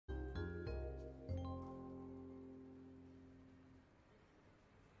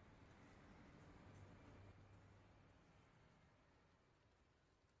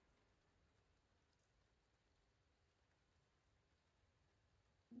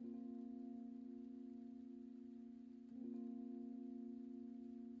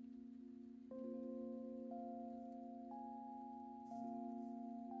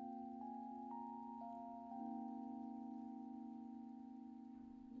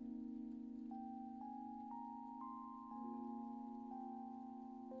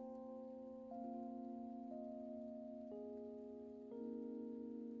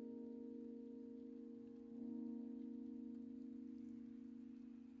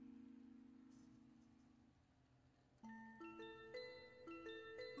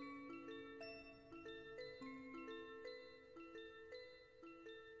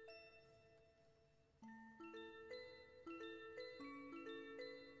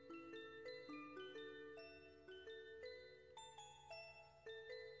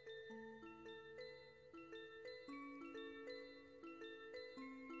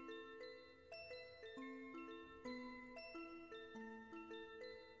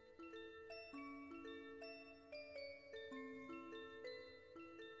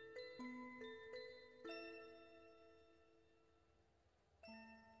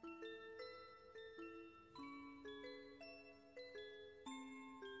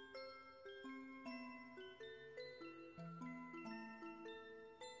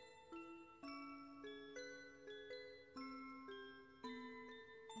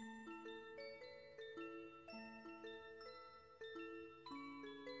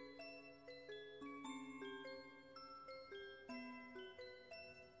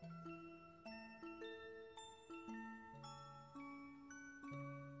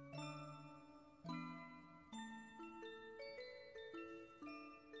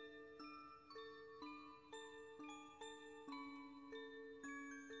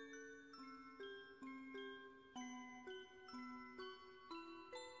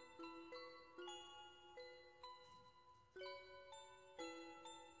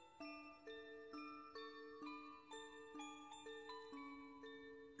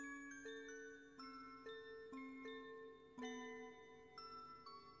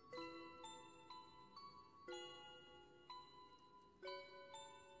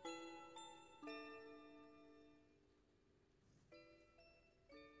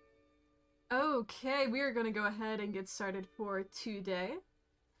Okay, we are going to go ahead and get started for today.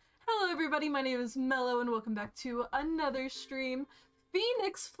 Hello everybody, my name is Mello and welcome back to another stream.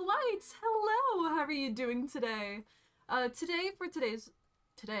 Phoenix Flights, hello! How are you doing today? Today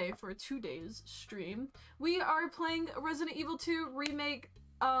for today's stream, we are playing Resident Evil 2 Remake,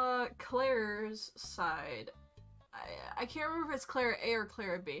 Claire's side. I can't remember if it's Claire A or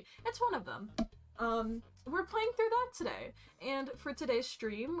Claire B. It's one of them. We're playing through that today, and for today's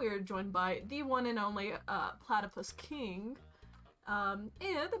stream, we are joined by the one and only, Platypus King, and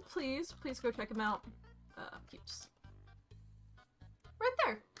please go check him out, he's right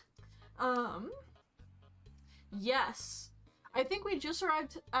there. Yes, I think we just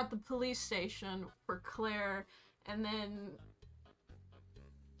arrived at the police station for Claire, and then,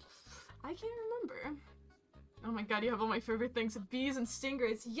 I can't remember. Oh my god, you have all my favorite things, bees and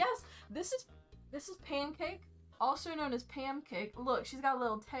stingrays. Yes, this is Pancake, also known as Pamcake. Look, she's got a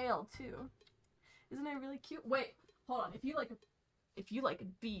little tail too. Isn't it really cute? Wait, hold on. If you like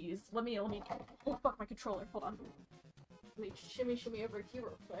bees, let me. Oh fuck, my controller. Hold on. Let me shimmy over here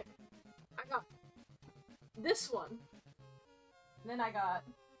real quick. I got this one. And then I got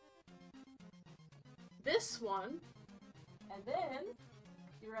this one. And then,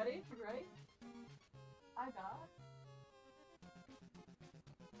 you ready? I got.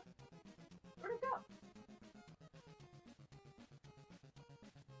 Where'd it go?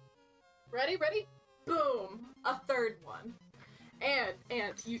 Ready? Boom! A third one. And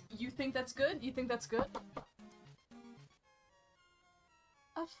you think that's good? You think that's good?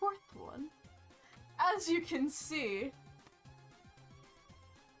 A fourth one. As you can see,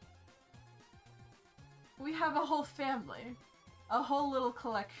 we have a whole family. A whole little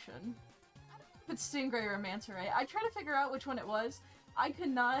collection. I don't know if it's Stingray or Manta Ray. I tried to figure out which one it was. I could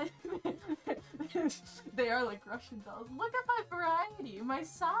not. They are like Russian dolls. Look at my variety, my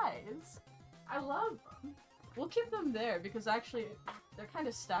size. I love them. We'll keep them there because actually they're kind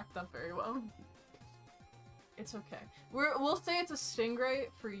of stacked up very well. It's okay. We'll say it's a Stingray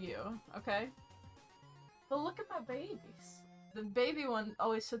for you, okay? But look at my babies. The baby one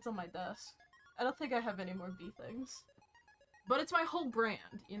always sits on my desk. I don't think I have any more bee things. But it's my whole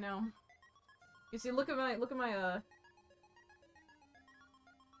brand, you know? You see, look at my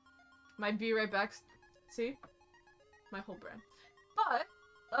my be right back, see? My whole brand. But,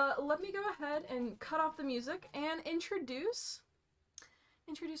 let me go ahead and cut off the music and introduce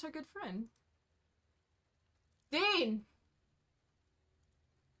our good friend. Dean!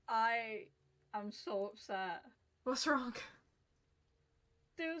 I'm so upset. What's wrong?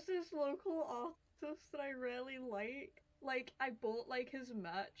 There's this local artist that I really like. Like, I bought, like, his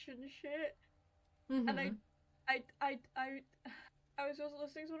merch and shit. Mm-hmm. And I was just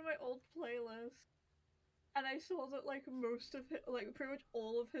listening to one of my old playlists, and I saw that, like, most of it, like, pretty much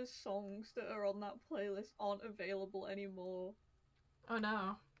all of his songs that are on that playlist aren't available anymore. Oh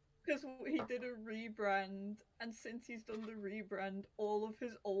no. Because he did a rebrand, and since he's done the rebrand, all of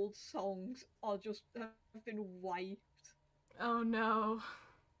his old songs have been wiped. Oh no.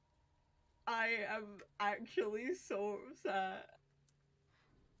 I am actually so upset.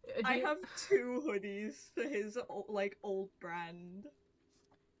 I have 2 hoodies for his, like, old brand.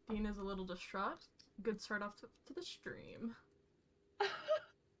 Dean is a little distraught. Good start off to the stream.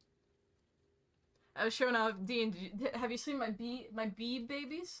 I was showing off. Dean, have you seen my bee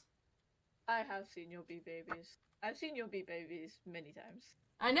babies? I have seen your bee babies. I've seen your bee babies many times.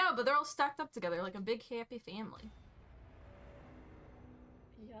 I know, but they're all stacked up together like a big happy family.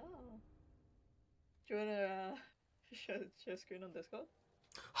 Yeah. Do you wanna share screen on Discord?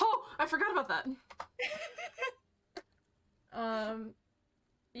 Oh, I forgot about that.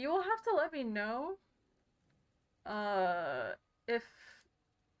 You will have to let me know, if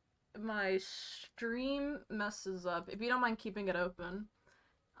my stream messes up. If you don't mind keeping it open.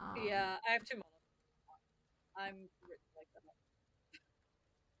 Yeah, I have 2 more. I'm like that.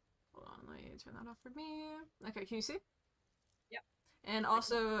 Hold on, let me turn that off for me. Okay, can you see? Yep. And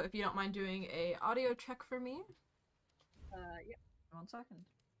also, if you don't mind doing a audio check for me. Yeah. 1 second.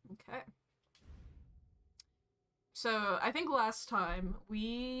 Okay. So, I think last time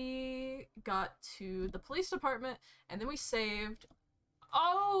we got to the police department, and then we saved...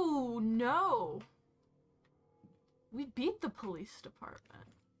 Oh, no! We beat the police department.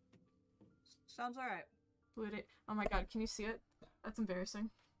 Sounds alright. Oh my god, can you see it? That's embarrassing.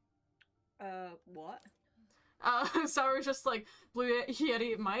 What? Sour just like, Blue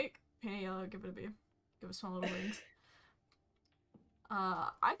Yeti Mike, paint yellow, give it a B. Give it small little wings.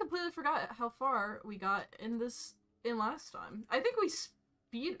 I completely forgot how far we got in last time. I think we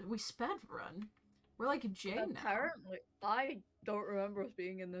sped run. We're like Jay now. Apparently, I don't remember us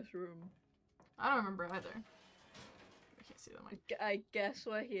being in this room. I don't remember either. I can't see the mic. I guess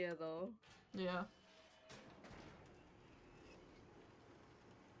we're here though. Yeah.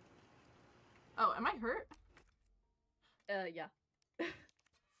 Oh, am I hurt? Yeah.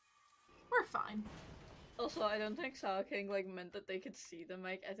 We're fine. Also, I don't think Sour King like meant that they could see the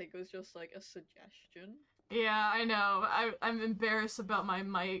mic. I think it was just like a suggestion. Yeah, I know. I'm embarrassed about my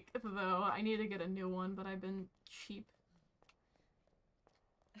mic, though. I need to get a new one, but I've been cheap.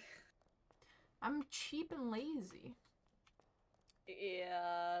 I'm cheap and lazy.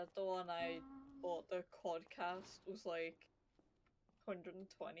 Yeah, the one I bought, the Quadcast, was like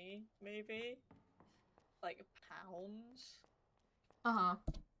 120, maybe? Like, pounds? Uh-huh.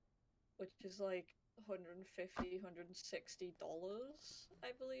 Which is like $150, $160,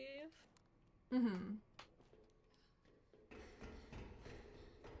 I believe. Mm-hmm.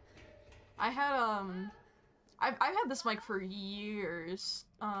 I had, I've had this mic for years.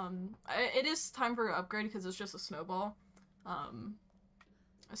 It is time for an upgrade because it's just a snowball.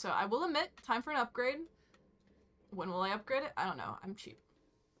 So I will admit, time for an upgrade. When will I upgrade it? I don't know. I'm cheap.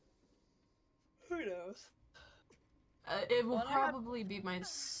 Who knows? It will probably be my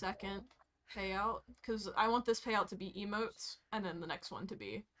second payout, because I want this payout to be emotes, and then the next one to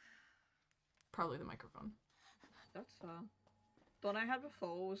be probably the microphone. That's fair. The one I had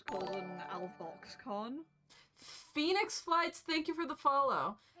before was called an AlvoxCon. Phoenix Flights, thank you for the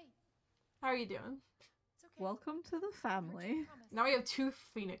follow. Hey. How are you doing? It's okay. Welcome to the family. Now we have 2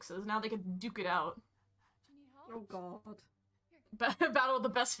 Phoenixes. Now they can duke it out. Do you need help? Oh god. Battle of the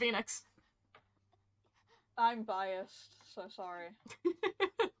best Phoenix. I'm biased, so sorry. I'm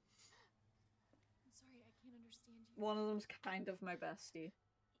sorry, I can't understand you. One of them's kind of my bestie.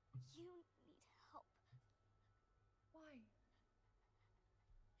 You need help. Why?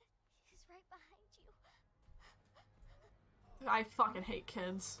 He's right behind you. I fucking hate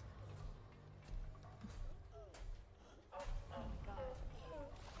kids.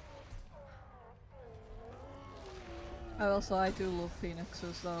 I do love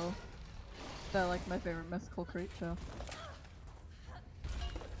phoenixes though. They're like my favorite mythical creature.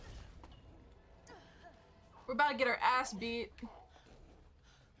 We're about to get our ass beat.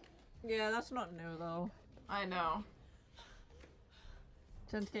 Yeah, that's not new though. I know.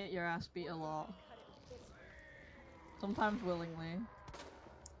 Tend to get your ass beat a lot. Sometimes willingly.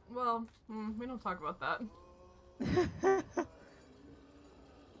 Well, we don't talk about that.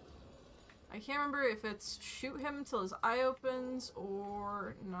 I can't remember if it's shoot him until his eye opens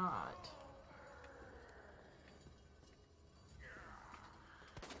or not.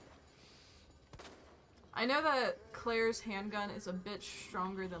 I know that Claire's handgun is a bit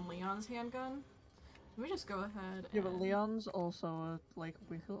stronger than Leon's handgun. Let me just go ahead Yeah, but and... Leon's also a like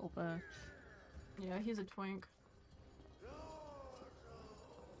weak little bitch. Yeah, he's a twink.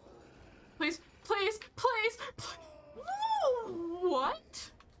 Please, please, please, please.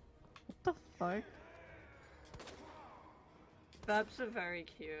 What? What the fuck? Babs are very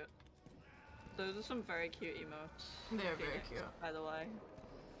cute. Those are some very cute emotes. They're very cute. By the way.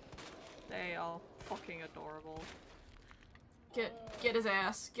 They are fucking adorable. Get his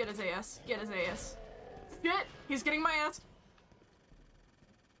ass. Get his ass. Get his ass. Get! He's getting my ass.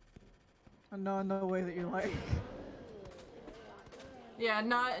 And not in the way that you like. Yeah,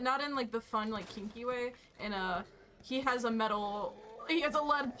 not in like the fun, like kinky way. And he has a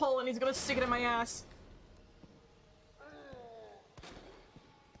lead pole and he's gonna stick it in my ass.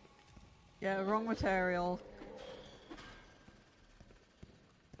 Yeah, wrong material.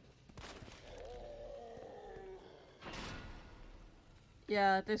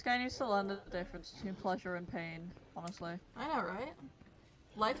 Yeah, this guy needs to learn the difference between pleasure and pain, honestly. I know, right?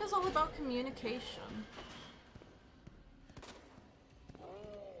 Life is all about communication.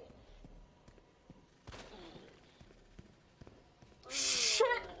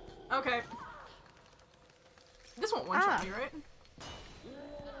 Shit! Okay. This won't one-shot me, right?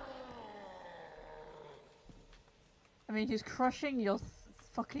 I mean, he's crushing your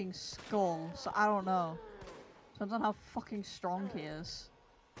fucking skull, so I don't know. Depends on how fucking strong he is.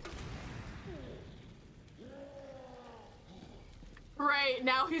 Right,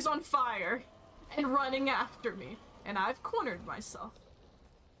 now he's on fire and running after me. And I've cornered myself.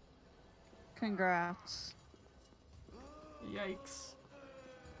 Congrats. Yikes.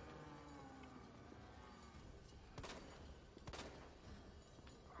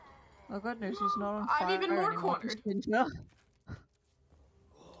 Oh, good news, he's not on fire. I'm even more anymore, cornered. he's Ginger.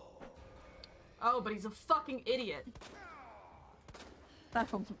 Oh, but he's a fucking idiot.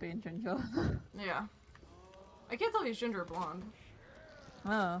 That comes with being Ginger. Yeah. I can't tell if he's ginger or blonde.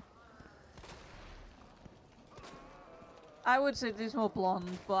 Oh. I would say he's more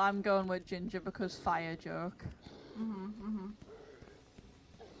blonde, but I'm going with ginger because fire joke.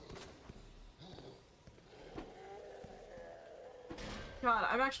 God,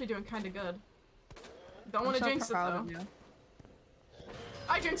 I'm actually doing kind of good. Don't want to so jinx it proud though. of you.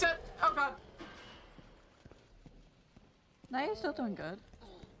 I jinx it! Oh god. No, you're still doing good.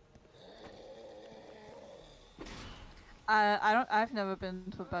 I've never been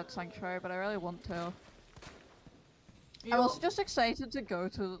to a bird sanctuary, but I really want to. I'm also just excited to go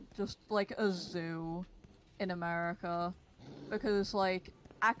to just like a zoo in America because like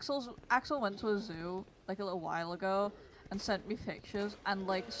Axel went to a zoo like a little while ago and sent me pictures, and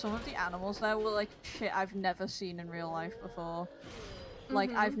like some of the animals there were like shit I've never seen in real life before.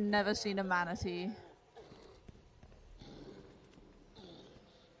 Like I've never seen a manatee.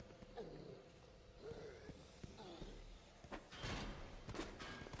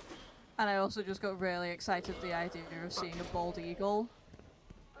 And I also just got really excited at the idea of seeing a bald eagle.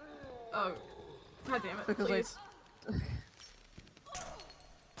 Oh, god damn it! Because please.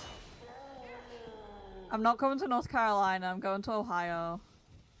 I'm not going to North Carolina, I'm going to Ohio.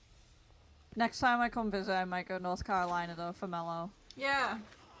 Next time I come visit, I might go North Carolina though, for Mellow. Yeah,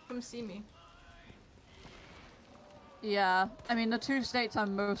 come see me. Yeah, I mean the two states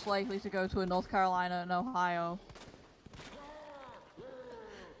I'm most likely to go to are North Carolina and Ohio.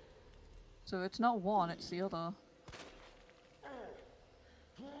 So it's not one, it's the other.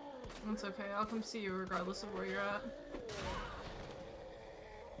 That's okay, I'll come see you regardless of where you're at.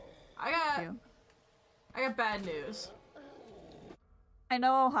 I got bad news. I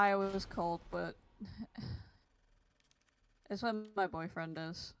know Ohio is cold, but it's where my boyfriend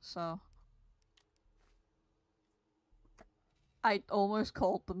is, so I almost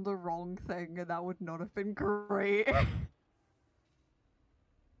called them the wrong thing and that would not have been great.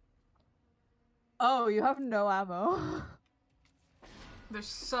 Oh, you have no ammo. There's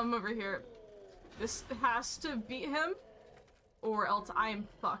some over here. This has to beat him, or else I am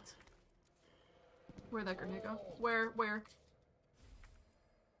fucked. Where'd that grenade go? Where?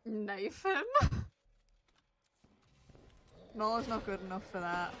 Knife him? Nola's not good enough for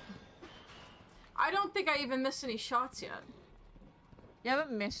that. I don't think I even missed any shots yet. You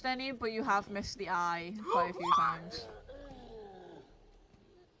haven't missed any, but you have missed the eye quite a few times.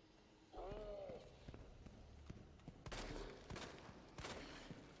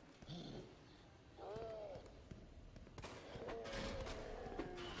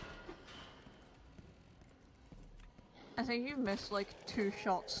 I think you've missed like 2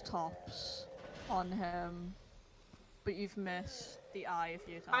 shots tops on him, but you've missed the eye a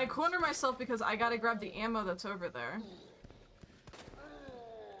few times. I corner myself because I gotta grab the ammo that's over there.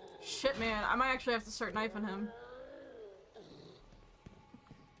 Shit, man, I might actually have to start knifing him.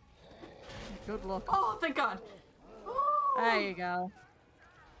 Good luck. Oh, thank God! There you go.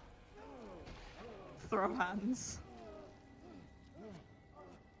 Throw hands.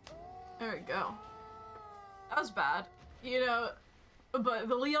 There we go. That was bad. You know, but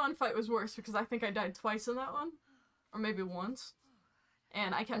the Leon fight was worse because I think I died twice in that one. Or maybe once.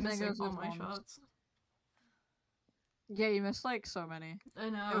 And I kept missing all my shots. Yeah, you missed like so many.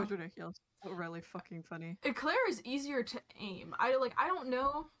 I know. It was ridiculous. But really fucking funny. Claire is easier to aim. I don't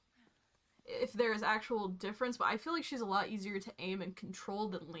know if there's actual difference, but I feel like she's a lot easier to aim and control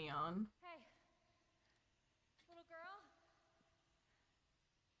than Leon. Hey, little girl.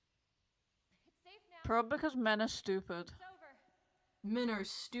 It's safe now. Probably because men are stupid. It's over. Men are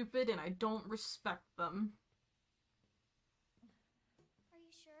stupid and I don't respect them. Are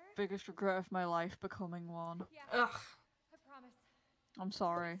you sure? Biggest regret of my life becoming one. Yeah. Ugh. I promise. I'm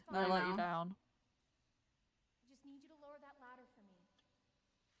sorry. I I let you know. down. I just need you to lower that ladder for me.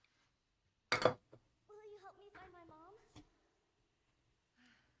 Will you help me find my mom?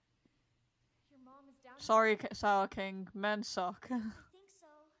 Your mom is down. Sorry, Sour King. Men suck. I think so.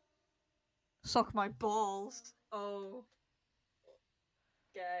 Suck my balls. Oh.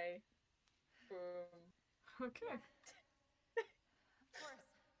 Gay. Boom. Okay. Of course.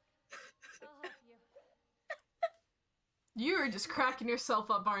 I'll help you. You are just cracking yourself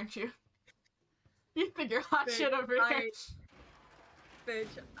up, aren't you? You think you're hot Bitch, shit over here.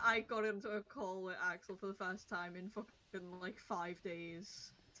 Bitch, I got into a call with Axel for the first time in fucking like 5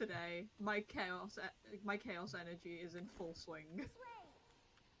 days today. My chaos energy is in full swing.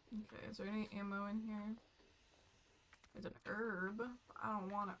 Okay, is there any ammo in here? There's an herb. I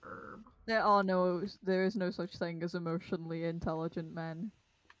don't want an herb. There is no such thing as emotionally intelligent men.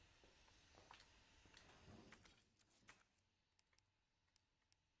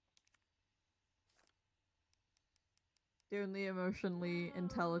 The only emotionally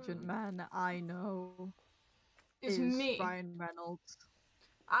intelligent man I know is me. Ryan Reynolds.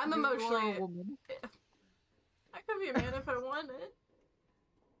 I'm You are emotionally. a woman. I could be a man if I wanted.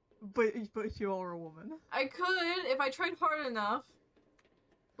 But you are a woman. I could if I tried hard enough.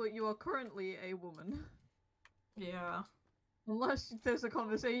 But you are currently a woman. Yeah. Unless there's a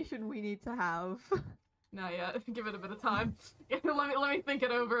conversation we need to have. Not yet. Give it a bit of time. let me think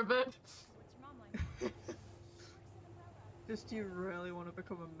it over a bit. What's your mom like? Just do you really want to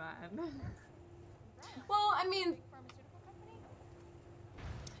become a man? Well, I mean, Big pharmaceutical company?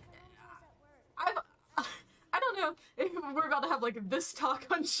 I don't know if we're about to have like this talk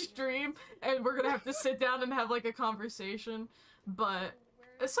on stream and we're gonna have to sit down and have like a conversation, but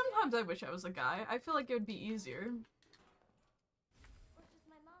sometimes I wish I was a guy. I feel like it would be easier. Or just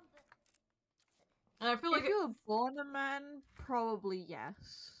my mom, but And I feel like If you were born a man, probably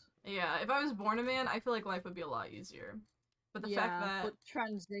yes. yeah, if I was born a man, I feel like life would be a lot easier. But the fact that but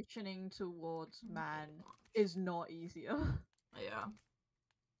transitioning towards man is not easier. yeah.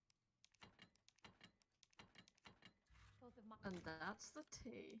 Both of my And that's the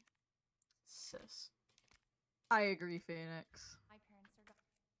tea. Sis. I agree, Phoenix. parents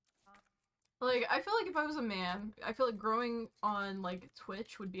are gone. Like, I feel like if I was a man, I feel like growing on, like,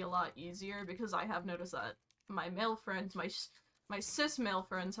 Twitch would be a lot easier because I have noticed that my male friends, my cis male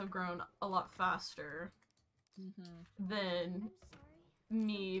friends have grown a lot faster than I'm sorry.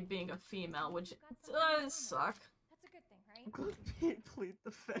 me being a female, which does suck. That's a good thing, right? I'm glad Pete plead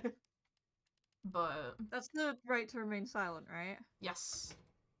the fifth. But, That's the right to remain silent, right? yes.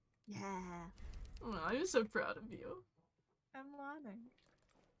 Yeah. Oh, I'm so proud of you. I'm learning.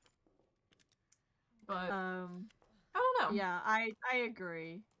 But, I don't know. Yeah, I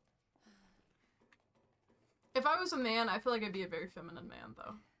agree. If I was a man, I feel like I'd be a very feminine man,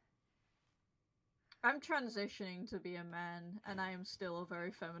 though. I'm transitioning to be a man, and I am still a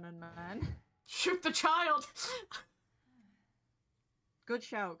very feminine man. Shoot the child! Good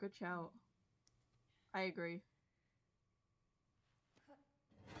shout, good shout. I agree.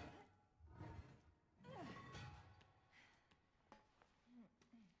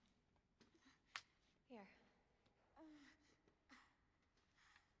 Here.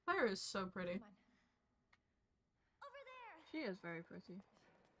 Claire is so pretty. Come on. Over there. She is very pretty.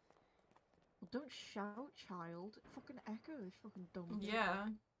 Well, don't shout, child. It fucking echoes, fucking dumb. Yeah.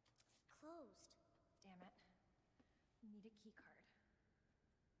 Closed. Damn it. Need a key card.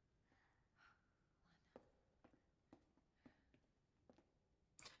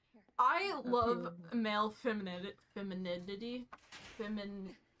 Here. I love Okay. male femininity.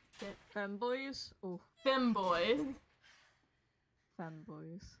 Femboys? Oh, Femboy.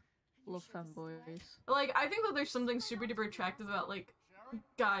 femboys. Love femboys. Like, I think that there's something super duper attractive about, like,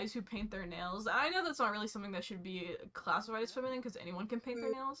 guys who paint their nails. And I know that's not really something that should be classified as feminine, because anyone can paint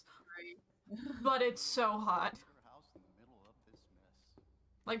their nails. But it's so hot.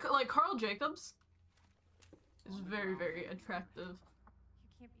 Like Carl Jacobs is very, very attractive.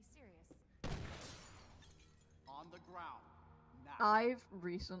 You can't be serious. On the ground. Now. I've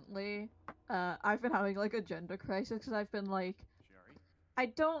recently, I've been having like a gender crisis because I've been like, Sherry. I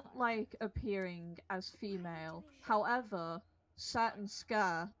don't like appearing as female. However, satin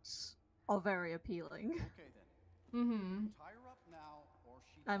skirts are very appealing. Okay then. Mm-hmm. Tie her up now or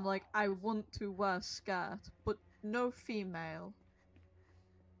she I'm like, I dies. want to wear skirt, but no female.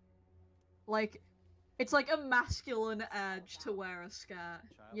 Like, it's like a masculine urge to wear a skirt,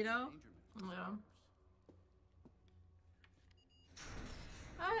 Child you know? endangerment.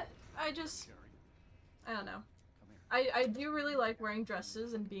 Yeah. I just, Sherry, I don't know. come here. I do really like wearing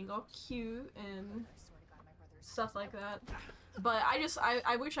dresses and being all cute and I swear to God, my brother's stuff like that. But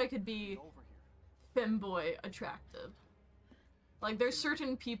I wish I could be Over here. femboy attractive. Like, there's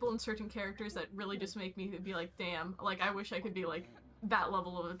certain people and certain characters that really just make me be like, damn, like, I wish I could be, like, that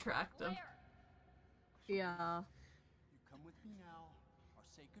level of attractive. Yeah. You come with me now or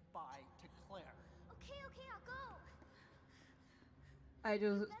say goodbye to Claire. Okay, I'll go. I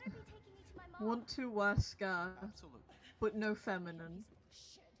just You better be taking me to my mom. want to wear skirt, Absolutely. but no feminine.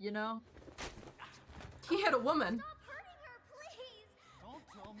 You know? He had a woman. Stop hurting her, please. Don't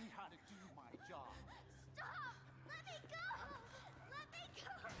tell me how to do my job. Stop. Let me go. Let me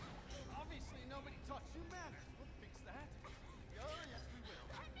go. Obviously nobody taught you manners. We'll fix that. Oh yes we will.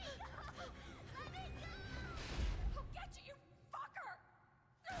 Let me go. Let me go. I'll get you, you fucker!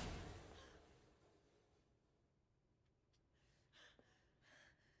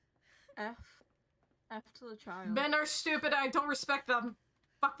 F to the child. Men are stupid and I don't respect them.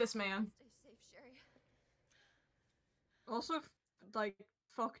 Fuck this man. Stay safe, Sherry. Also, like,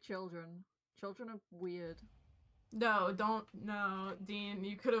 fuck children. Children are weird. No, don't. No, Dean,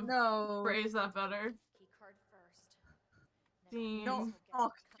 you could have No. phrased that better. Key card first. Dean. Not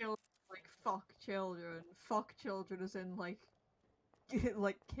fuck children, like fuck children. Fuck children as in like,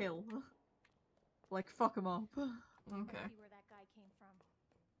 like kill. Like fuck them up. Okay. See where that guy came from.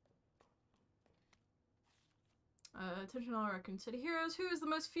 Attention all Raccoon City heroes. Who is the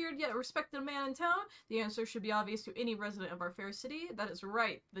most feared yet respected man in town? The answer should be obvious to any resident of our fair city. That is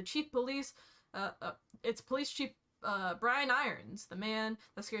right. The chief police, it's police chief, Brian Irons, the man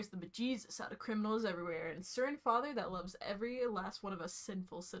that scares the bejesus out of criminals everywhere, and stern father that loves every last one of us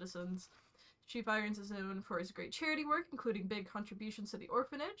sinful citizens. Chief Irons is known for his great charity work, including big contributions to the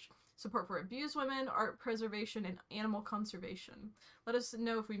orphanage, support for abused women, art preservation, and animal conservation. Let us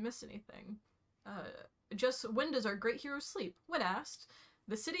know if we missed anything. Just when does our great hero sleep? When asked,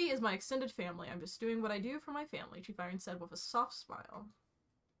 the city is my extended family. I'm just doing what I do for my family, Chief Irons said with a soft smile.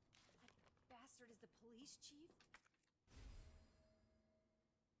 That bastard is the police chief?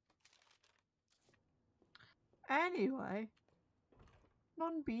 Anyway.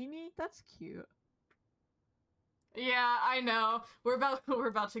 Non-beanie? That's cute. Yeah, I know. We're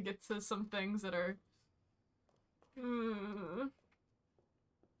about to get to some things that are...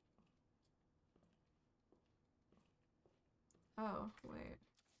 Oh, wait.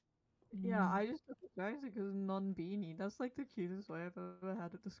 Yeah, I just recognize it because non-beanie. That's like the cutest way I've ever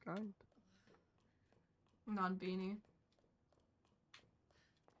had it described. Non-beanie.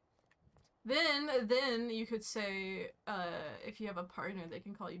 Then you could say, if you have a partner, they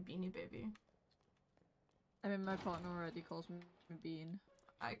can call you Beanie Baby. I mean, my partner already calls me Bean.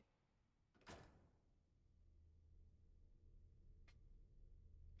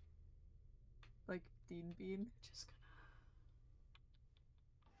 Like Dean Bean. Just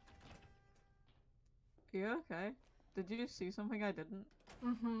You okay? Did you see something I didn't?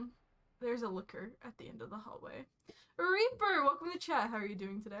 Mm-hmm. There's a looker at the end of the hallway. Reaper, welcome to chat. How are you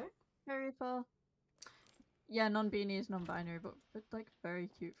doing today? Very far. Yeah, non-beanie is non-binary, but like very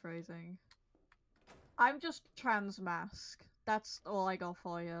cute phrasing. I'm just trans mask. That's all I got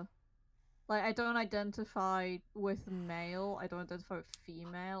for you. Like, I don't identify with male, I don't identify with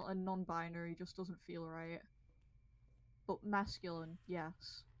female, and non-binary just doesn't feel right. But masculine,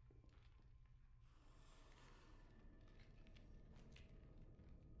 yes.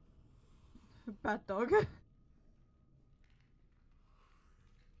 Bad dog.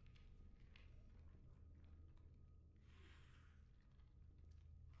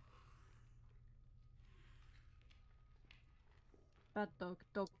 Bad dog.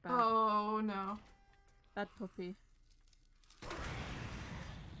 Dog bad. Oh no. Bad puppy.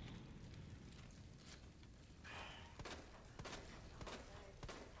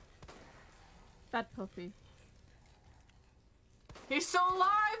 Bad puppy. He's still alive!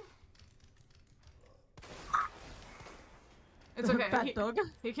 It's okay. Bad dog.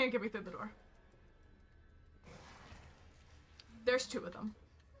 He can't get me through the door. There's two of them.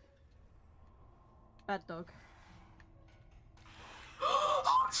 Bad dog.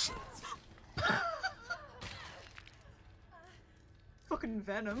 Oh shit! Fucking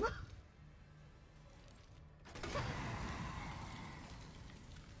venom.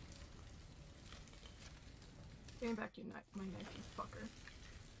 Give me back my knife, you fucker.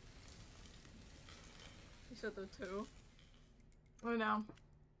 You said there were two. Oh no.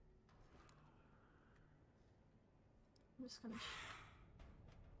 I'm just gonna...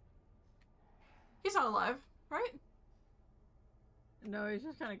 He's not alive, right? No, he's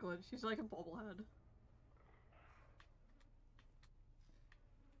just kind of glitched. He's like a bobblehead.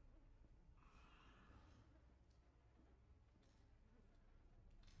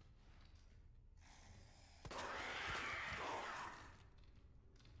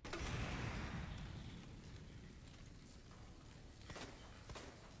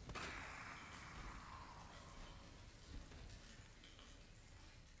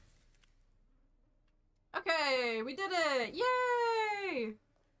 Okay, we did it! Yay!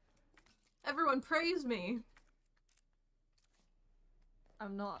 Everyone praise me.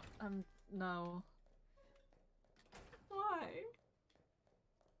 No. Why?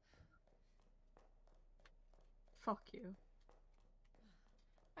 Fuck you.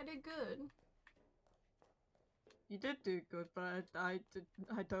 I did good. You did do good, but I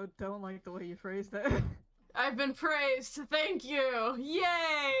don't like the way you phrased it. I've been praised. Thank you.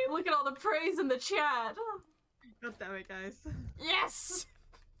 Yay! Look at all the praise in the chat. God damn it, guys. Yes!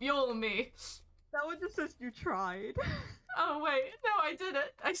 Fuel me. That one just says you tried. Oh wait, no, I did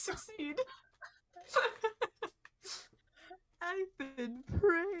it. I succeed. I've been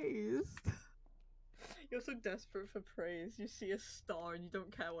praised. You're so desperate for praise. You see a star and you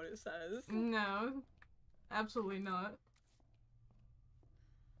don't care what it says. No, absolutely not.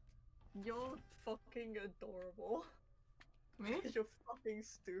 You're fucking adorable. Me? You're fucking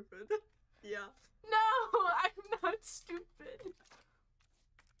stupid. Yeah. No, I'm not stupid.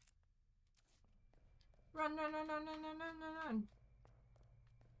 Run, run, run, run, run, run, run, run.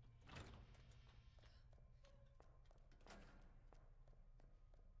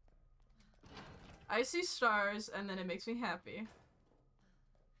 I see stars, and then it makes me happy.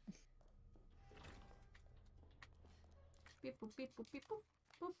 Beep boop beep boop beep boop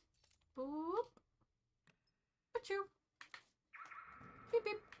boop boop. Achoo. Beep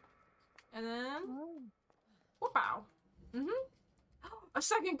beep. And then whoop ow. A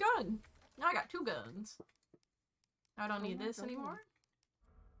second gun. Now I got 2 guns. I don't need this anymore.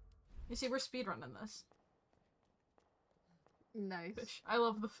 You see, we're speedrunning this. Nice. Fish. I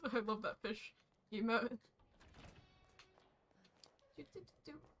love that fish emote.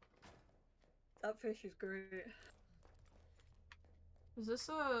 That fish is great. Is this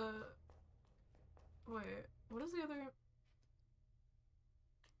a... Wait, what is the other...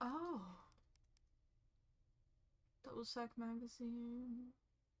 Oh. Double Sack magazine.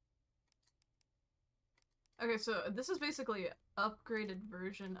 Okay, so this is basically an upgraded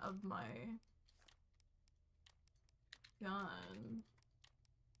version of my gun.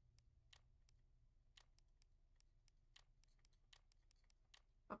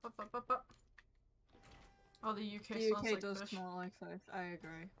 Up. Oh, the UK The smells UK like does fish. smell like fish. I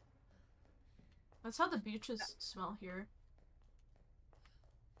agree. That's how the beaches smell here.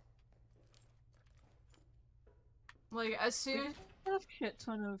 Like, as We soon... just have a shit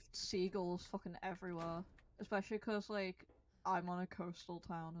ton of seagulls fucking everywhere. Especially because, like, I'm on a coastal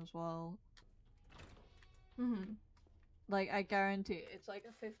town as well. Like, I guarantee it's like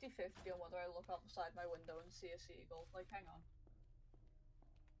a 50-50 on whether I look outside my window and see a seagull. Like, hang on.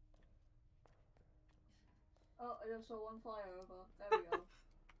 Oh, I just saw one fly over. There we go.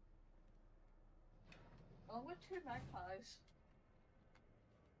 Along with 2 magpies.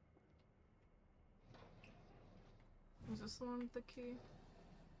 Is this the one with the key?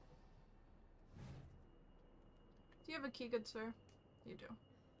 Do you have a key, good sir? You do.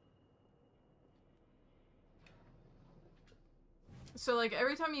 So, like,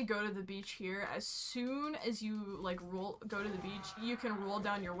 every time you go to the beach here, as soon as you, like, go to the beach, you can roll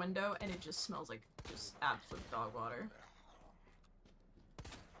down your window and it just smells like just absolute dog water.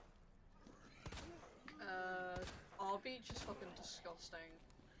 Our beach is fucking disgusting.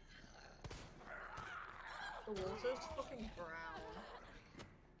 The water's fucking brown.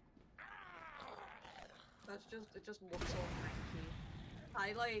 It just looks all manky.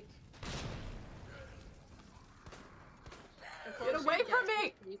 I like... Get away from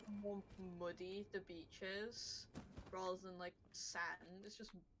me! It's more muddy, the beaches, rather than like sand. It's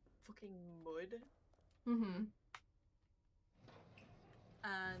just fucking mud.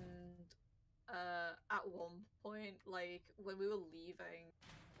 And at one point, like when we were leaving,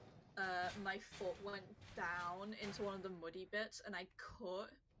 my foot went down into one of the muddy bits, and I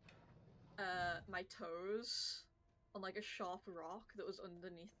cut my toes on like a sharp rock that was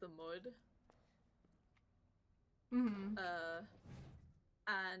underneath the mud.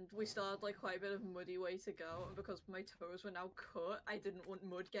 And we still had like quite a bit of muddy way to go, and because my toes were now cut, I didn't want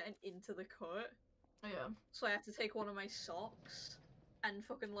mud getting into the cut. Yeah. So I had to take one of my socks and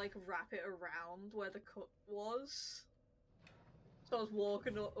fucking like wrap it around where the cut was. So I was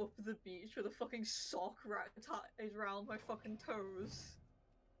walking up the beach with a fucking sock tied around my fucking toes.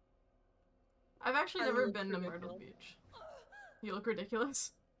 I've actually never been to Myrtle Beach. You look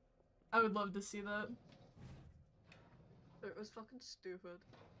ridiculous. I would love to see that. It was fucking stupid.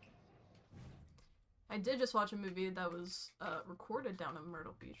 I did just watch a movie that was recorded down in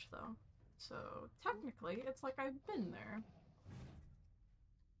Myrtle Beach, though. So, technically, it's like I've been there.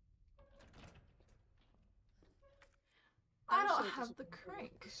 I don't have the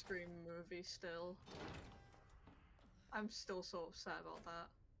crank. Scream movie still. I'm still so upset about that.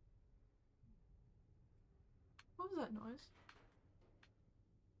 What was that noise?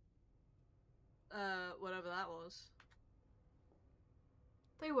 Whatever that was.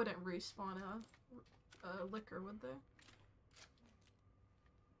 They wouldn't respawn a liquor, would they?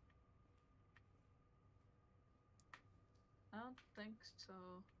 I don't think so.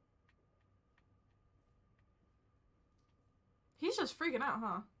 He's just freaking out,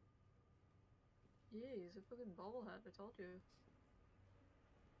 huh? Yeah, he's a fucking bobblehead, I told you.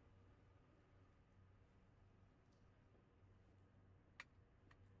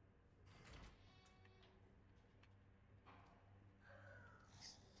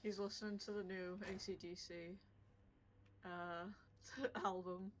 He's listening to the new AC/DC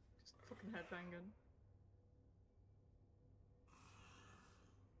album. Just fucking headbanging.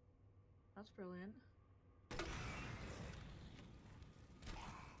 That's brilliant.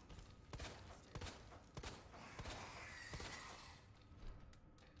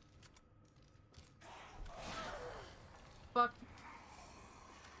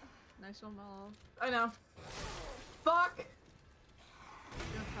 Nice one, Mellow. I know. Fuck!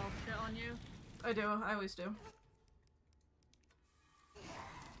 You have health shit on you? I do, I always do.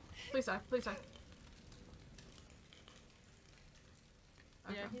 Please die, please die.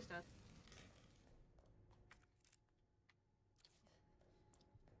 Okay. Yeah, he's dead.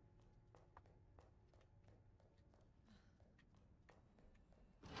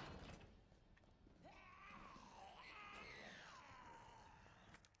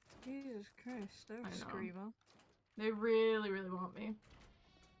 Jesus Christ, they're I a know. screamer. They really, really want me.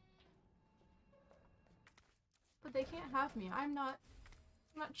 But they can't have me. I'm not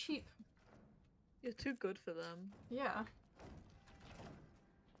cheap. You're too good for them. Yeah.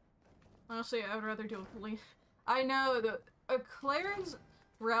 Honestly, I would rather deal with Lee. I know that Claire's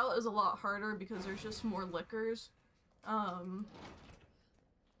route is a lot harder because there's just more lickers. And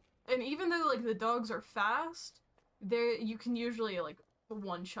even though like the dogs are fast, you can usually like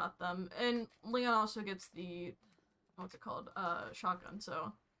one-shot them. And Leon also gets the what's it called? Shotgun,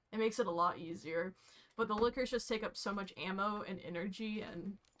 so it makes it a lot easier. But the lickers just take up so much ammo and energy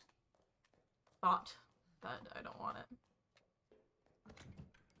and thought that I don't want it.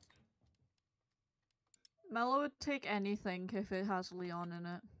 Mellow would take anything if it has Leon in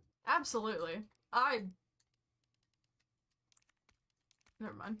it. Absolutely. Never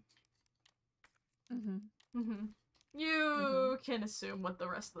mind. Mm-hmm. Mm-hmm. You can assume what the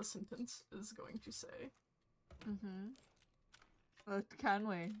rest of the sentence is going to say. Mm-hmm. Can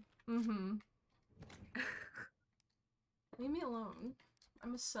we? Mm-hmm. Leave me alone.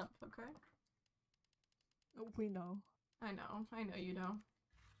 I'm a simp, okay? We know. I know you know.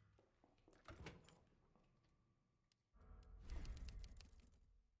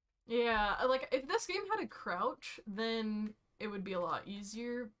 Yeah, like, if this game had a crouch, then it would be a lot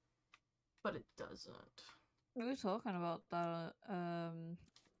easier, but it doesn't. We were talking about that,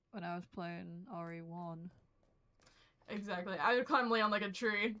 when I was playing RE1. Exactly. I would climb Leon like a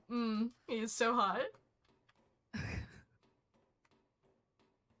tree. He's so hot.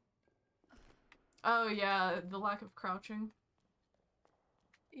 Oh yeah, the lack of crouching.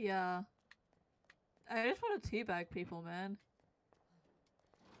 Yeah. I just want to teabag people, man.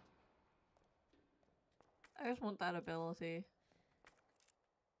 I just want that ability.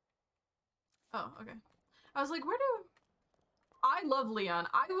 Oh, okay. I was like, I love Leon.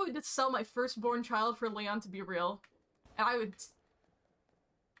 I would sell my firstborn child for Leon to be real. And I would...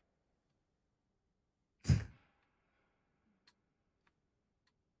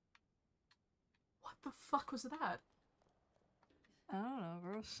 What the fuck was that? I don't know,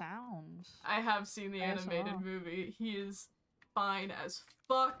 bro. Sounds. I have seen the animated ASMR. movie. He is fine as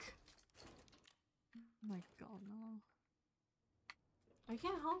fuck. Oh my god, no. I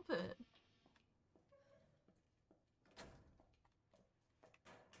can't help it.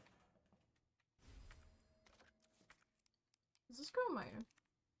 Is this girl my...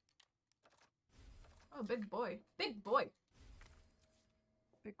 Oh, big boy. Big boy!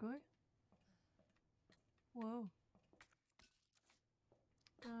 Big boy? Whoa.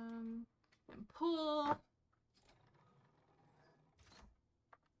 And pool.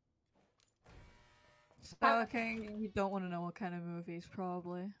 Stalking, you don't want to know what kind of movies,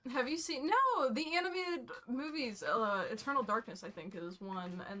 probably. Have you seen... No! The animated movies, Eternal Darkness, I think, is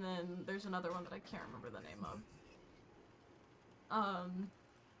one, and then there's another one that I can't remember the name of.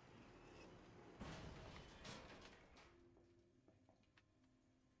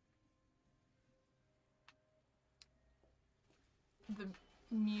 The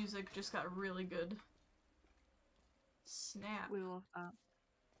music just got really good. Snap. We love that.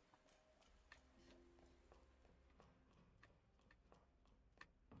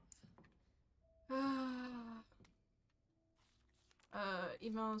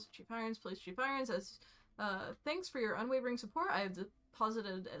 Emails, Chief Irons, please Chief Irons, as, thanks for your unwavering support. I have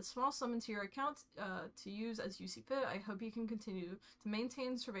deposited a small sum into your account, to use as you see fit. I hope you can continue to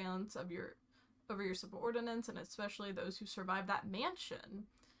maintain surveillance of over your subordinates, and especially those who survive that mansion.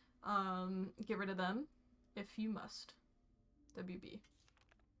 Get rid of them, if you must. WB.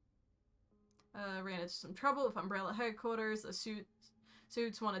 Ran into some trouble with Umbrella headquarters. The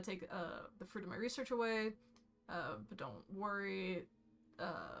suits want to take, the fruit of my research away. But don't worry,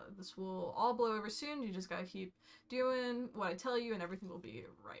 this will all blow over soon. You just gotta keep doing what I tell you and everything will be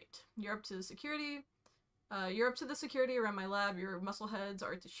right. You're up to the security. You're up to the security around my lab. Your muscleheads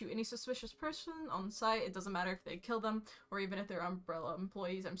are to shoot any suspicious person on site. It doesn't matter if they kill them or even if they're Umbrella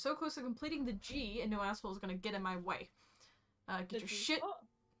employees. I'm so close to completing the G and no asshole is gonna get in my way. Get your shit... Spot?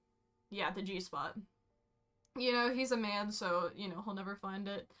 Yeah, the G spot. You know, he's a man, so, you know, he'll never find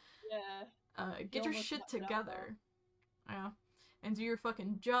it. Yeah. Get your almost shit mucked it up, together. Yeah. and do your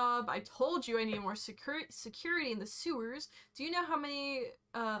fucking job. I told you I need more security in the sewers. Do you know how many,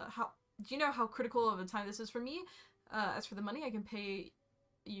 do you know how critical of a time this is for me? As for the money, I can pay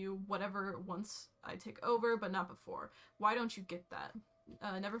you whatever once I take over, but not before. Why don't you get that?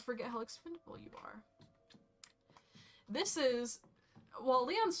 Never forget how expendable you are. This is, while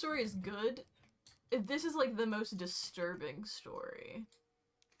Leon's story is good, this is like the most disturbing story.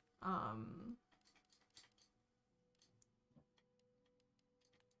 Can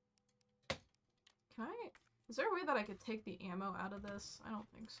I, is there a way that I could take the ammo out of this? I don't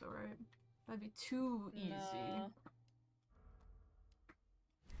think so, right? That'd be too easy. Nah.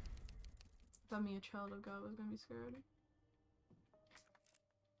 Thought me, a child of God, was gonna be scared.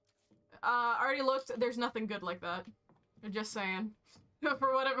 I already looked, there's nothing good like that. I'm just saying.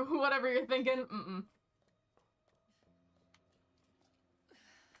 For whatever you're thinking,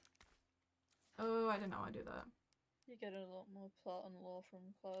 Oh, I did not want to do that. You get a lot more plot and lore from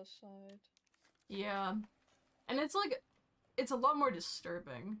Claire's side. Yeah. And it's like, it's a lot more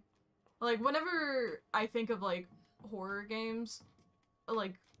disturbing. Like, whenever I think of, like, horror games,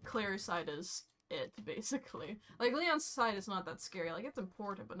 like, Claire's side is it, basically. Like, Leon's side is not that scary. Like, it's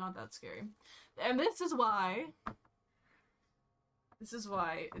important, but not that scary. And this is why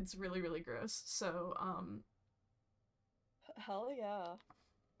it's really, really gross. So, Hell yeah.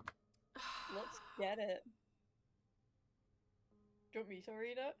 Let's get it. Do you want me to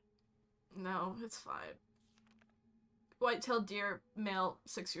read it? No, it's fine. White-tailed deer, male,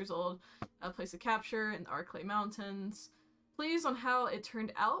 6 years old, a place to capture in the Arklay Mountains. Pleased on how it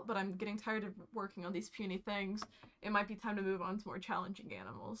turned out, but I'm getting tired of working on these puny things. It might be time to move on to more challenging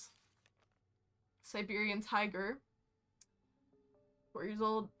animals. Siberian tiger, 4 years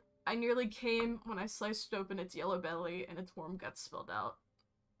old. I nearly came when I sliced open its yellow belly and its warm guts spilled out.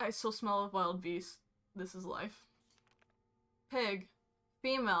 I still smell of wild beast. This is life. Pig,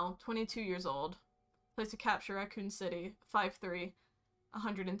 female, 22 years old. Place to capture, Raccoon City, 5'3",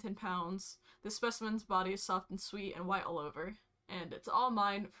 110 pounds. This specimen's body is soft and sweet and white all over, and it's all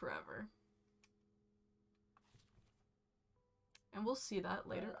mine forever. And we'll see that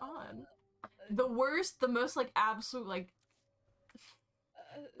later on. The worst, the most, like, absolute, like,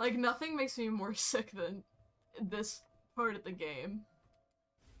 nothing makes me more sick than this part of the game.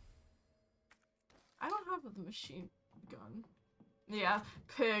 I don't have the machine gun. Yeah,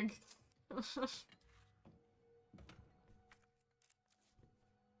 pig.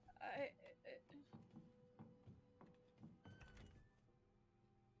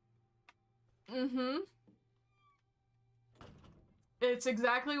 It's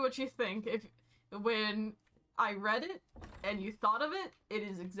exactly what you think. When I read it and you thought of it, it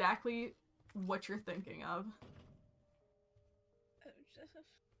is exactly what you're thinking of.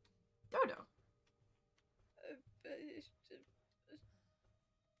 Dodo.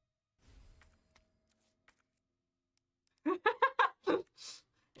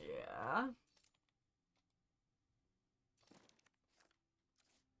 Yeah.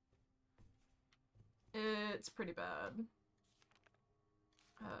 It's pretty bad.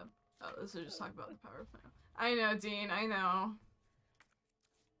 Oh, this is just talking about the power plant. I know, Dean, I know.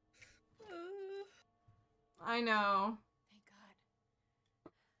 I know. Thank God.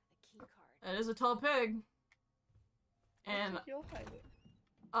 The key card. It is a tall pig. And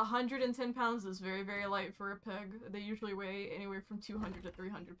 110 pounds is very, very light for a pig. They usually weigh anywhere from 200 to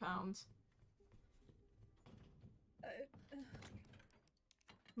 300 pounds.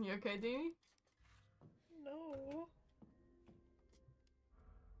 You okay, Deanie? No.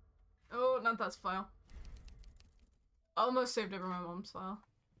 Oh, not that file. Almost saved over my mom's file.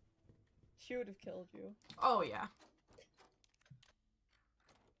 She would have killed you. Oh, yeah.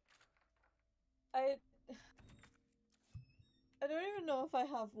 I don't even know if I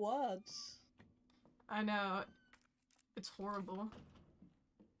have words. I know. It's horrible.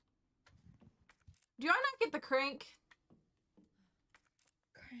 Do I not get the crank?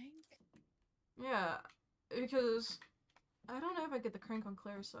 Crank? Yeah, because I don't know if I get the crank on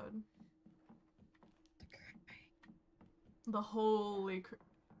Claire's side. The crank. The holy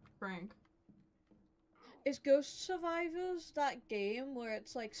crank. Is Ghost Survivors that game where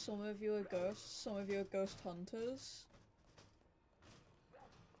it's like some of you are ghosts, some of you are ghost hunters?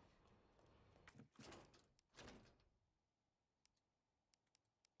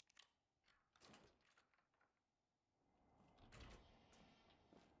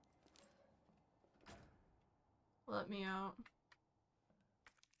 Let me out.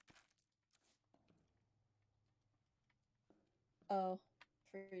 Oh,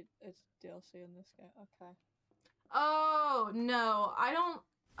 free. It's DLC in this game. Okay. Oh, no. I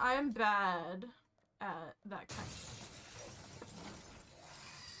am bad at that kind of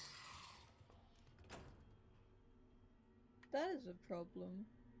that is a problem.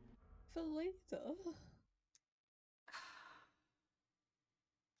 For later.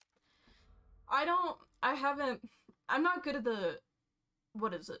 I'm not good at the,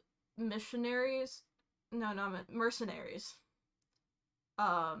 what is it? Missionaries? No, not mercenaries.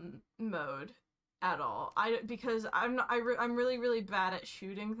 Mode at all. Because I'm really, really bad at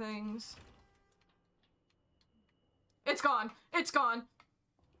shooting things. It's gone! It's gone!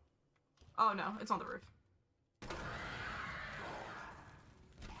 Oh no, it's on the roof.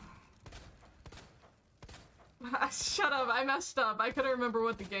 Shut up, I messed up. I couldn't remember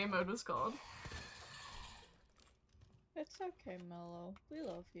what the game mode was called. It's okay, Mellow. We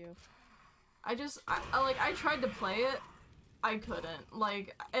love you. I tried to play it. I couldn't.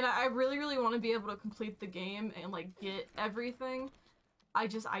 Like, and I really, really want to be able to complete the game and, like, get everything. I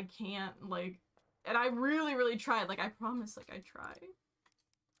can't, like, and I really, really tried. Like, I promise, like, I tried.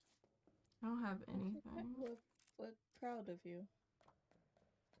 I don't have anything. We're proud of you.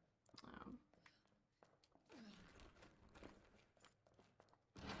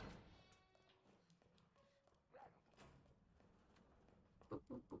 Boop,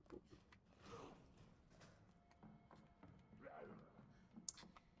 boop, boop, boop.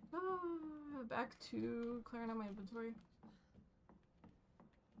 Back to clearing out my inventory.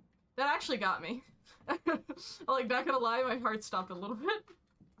 That actually got me. Like, not gonna lie, my heart stopped a little bit.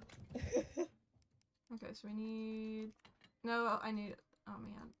 Okay, so we need... No, I need... Oh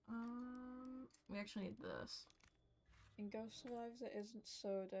man. We actually need this. In Ghost Lives, it isn't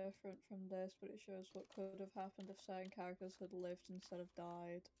so different from this, but it shows what could have happened if certain characters had lived instead of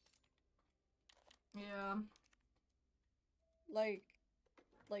died. Yeah. Like,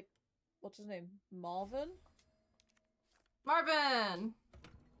 what's his name? Marvin? Marvin!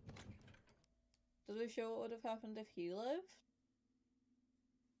 Does it show what would have happened if he lived?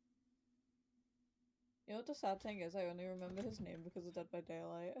 You know what the sad thing is? I only remember his name because of Dead by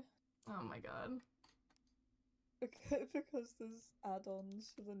Daylight. Oh my god. Because there's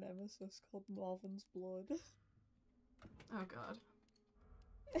add-ons to the Nemesis called Marvin's Blood. Oh god.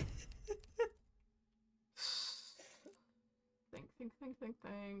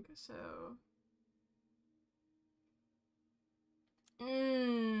 Think. So...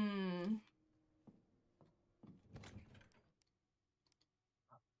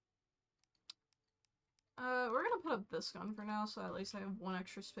 We're gonna put up this gun for now, so at least I have one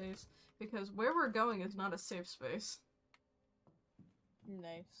extra space. Because where we're going is not a safe space.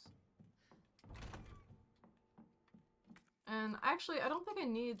 Nice. And actually, I don't think I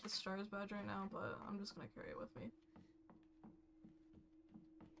need the stars badge right now, but I'm just gonna carry it with me.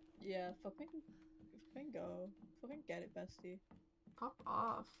 Yeah, fucking go. Fucking get it, bestie. Pop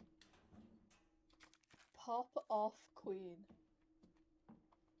off. Pop off, queen.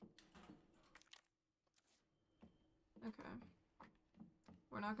 Okay.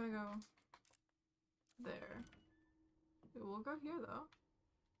 We're not gonna go there. We'll go here, though.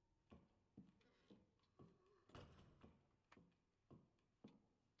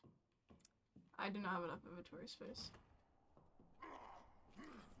 I do not have enough inventory space.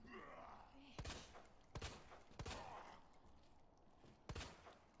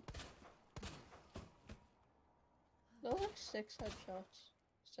 That was like 6 headshots.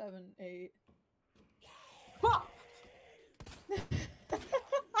 7, 8. Whoa!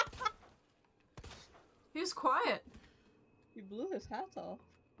 He was quiet. He blew his hat off.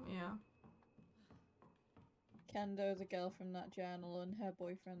 Yeah. Kendo, the girl from that journal, and her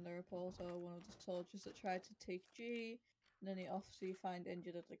boyfriend, the reporter, one of the soldiers that tried to take G, and then the officer you find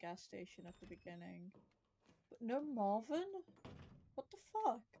injured at the gas station at the beginning. But no Marvin? What the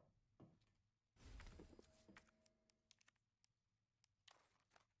fuck?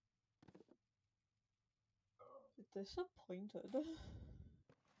 Disappointed.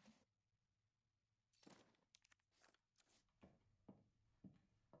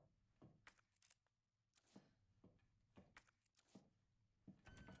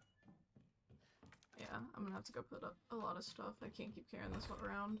 Yeah, I'm gonna have to go put up a lot of stuff. I can't keep carrying this one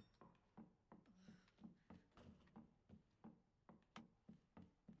around.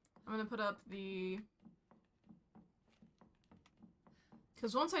 I'm gonna put up the...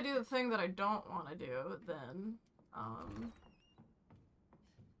 Because once I do the thing that I don't want to do, then,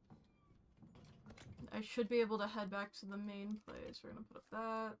 I should be able to head back to the main place. We're gonna put up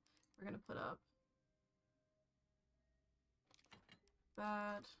that. We're gonna put up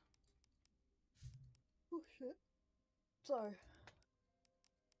that. Oh shit. Sorry.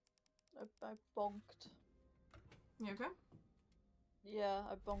 I bonked. You okay? Yeah,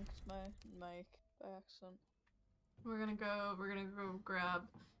 I bonked my mic by accident. We're gonna go grab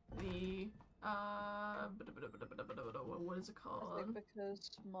the What is it I called? think because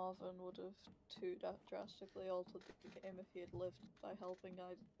Marvin would have too drastically altered the game if he had lived by helping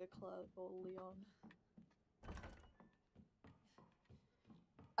either Claire or Leon.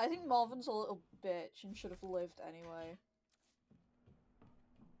 I think Marvin's a little bitch and should have lived anyway.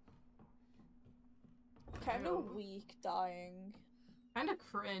 Kind of Ew. weak dying. Kind of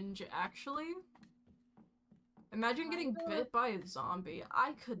cringe, actually. Imagine getting bit by a zombie.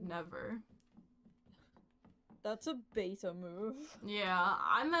 I could never. That's a beta move. Yeah,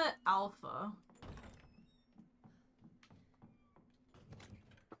 I'm at alpha.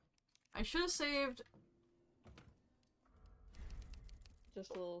 I should have saved.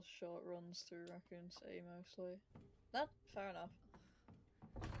 Just little short runs through Raccoon City mostly. That fair enough.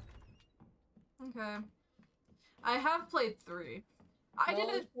 Okay. I have played 3. I did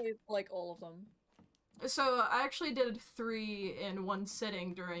it. Played, like all of them. So I actually did 3 in one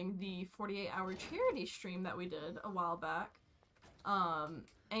sitting during the 48-hour charity stream that we did a while back. And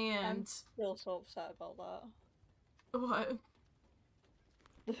I'm still so upset about that. what?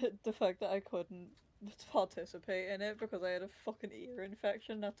 The fact that I couldn't participate in it because I had a fucking ear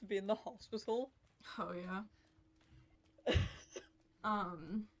infection and had to be in the hospital. Oh yeah. I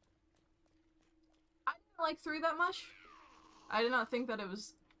didn't like 3 that much. I did not think that it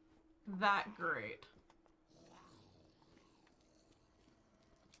was that great.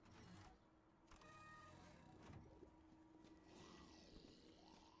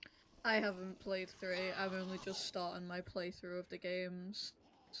 I haven't played 3, I'm only just starting my playthrough of the games.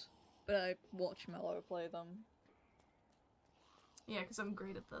 But I watch Mello play them. Yeah, because I'm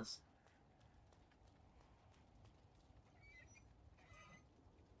great at this.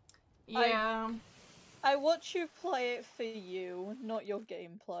 Yeah. I watch you play it for you, not your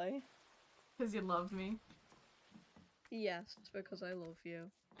gameplay. Because you love me. Yes, because I love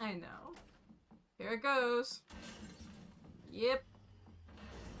you. I know. Here it goes. Yep.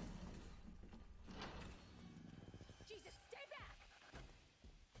 Jesus, stay back!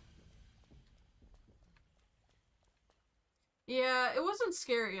 Yeah, it wasn't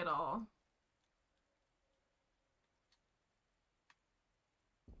scary at all.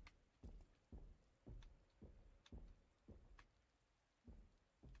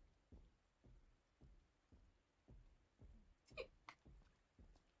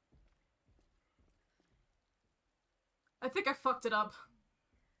 I think I fucked it up.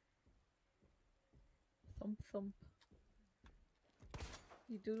 Thump thump.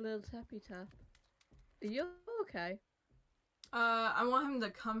 You do a little tappy tap. Are you okay? I want him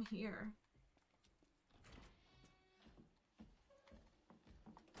to come here.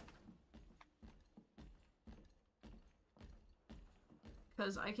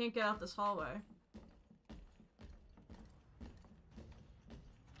 Because I can't get out this hallway.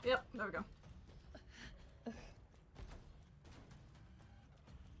 Yep, there we go.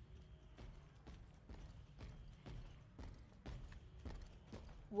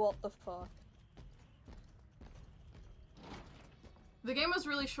 What the fuck? The game was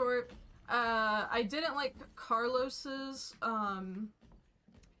really short. I didn't like Carlos's,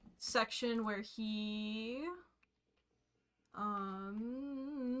 section where he... what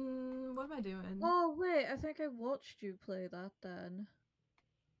am I doing? Oh wait, I think I watched you play that then.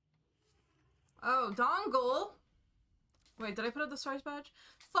 Oh, dongle! Wait, did I put up the stars badge?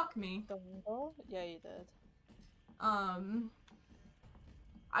 Fuck me. Dongle? Yeah, you did.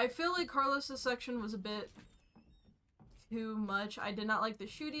 I feel like Carlos's section was a bit too much. I did not like the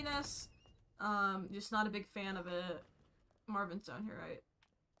shootiness. Just not a big fan of it. Marvin's down here, right?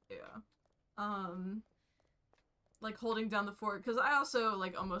 Yeah. Like holding down the fort, because I also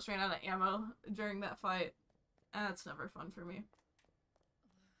like almost ran out of ammo during that fight. And that's never fun for me.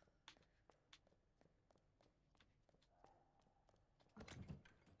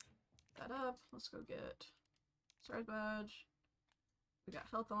 That up. Let's go get stars badge. We got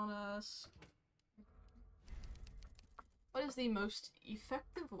health on us. What is the most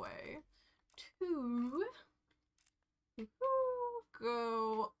effective way to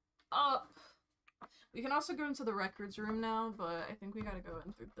go up? We can also go into the records room now, but I think we gotta go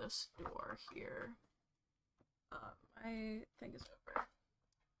in through this door here. I think it's over.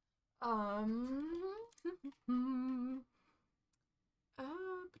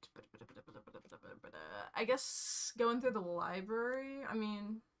 I guess going through the library. I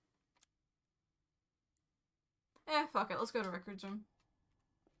mean, fuck it. Let's go to records room.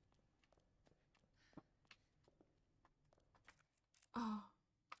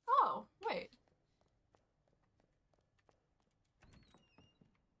 Oh, wait.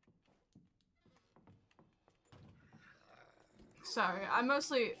 Sorry, I'm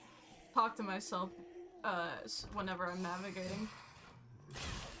mostly talk to myself whenever I'm navigating.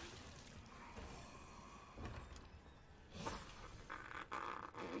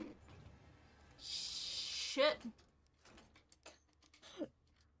 Shit.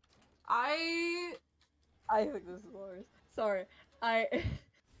 I think this is hilarious. Sorry,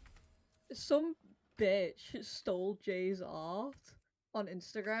 some bitch stole Jay's art on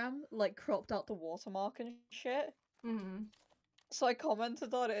Instagram, like cropped out the watermark and shit. Mm-hmm. So I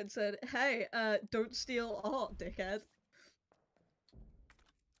commented on it and said, "Hey, don't steal art, dickhead."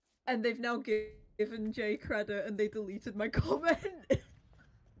 And they've now given Jay credit, and they deleted my comment.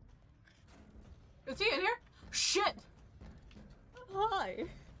 Is he in here? Shit! Hi,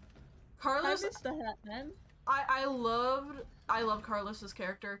 Carlos, hi, Mr. Hatman. I love Carlos's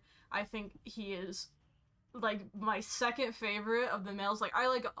character. I think he is like my second favorite of the males. Like I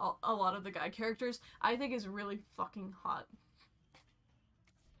like a lot of the guy characters. I think is really fucking hot.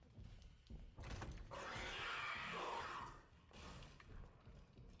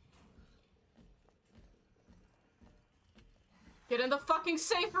 Get in the fucking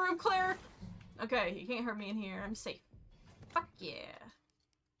safe room, Claire! Okay, you can't hurt me in here. I'm safe. Fuck yeah.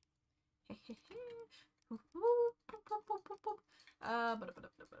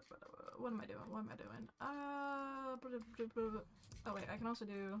 What am I doing? What am I doing? Oh wait, I can also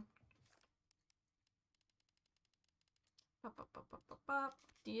do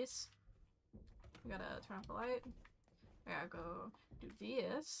this. I gotta turn off the light. I gotta go do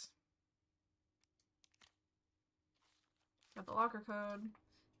this. Got the locker code.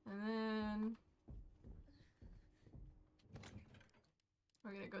 And then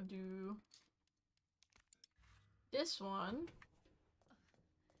we're gonna go do this one.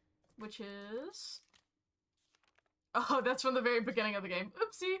 Which is... Oh, that's from the very beginning of the game.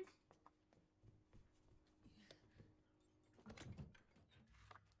 Oopsie!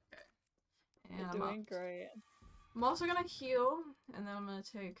 Okay. And You're doing great. I'm also gonna heal, and then I'm gonna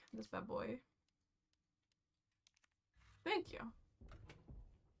take this bad boy. Thank you.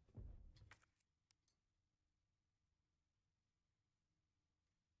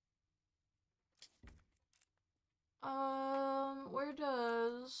 Where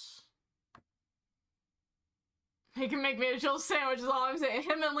does... He can make me a chill sandwich is all I'm saying.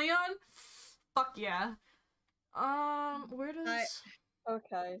 Him and Leon? Fuck yeah. Where does...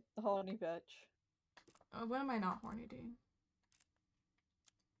 Okay, the horny bitch. When am I not horny, Dean?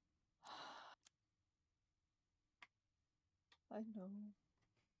 I know.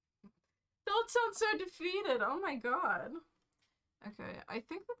 Don't sound so defeated. Oh my god. Okay, I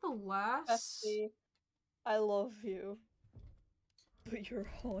think that the last... Bestie, I love you. But you're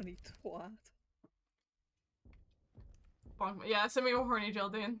a horny twat. Yeah, send me a horny gel,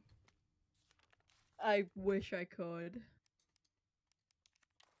 Dean. I wish I could.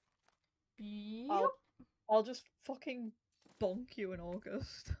 Yep. I'll just fucking bonk you in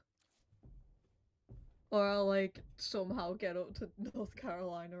August. Or I'll like somehow get up to North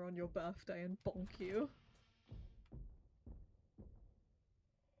Carolina on your birthday and bonk you.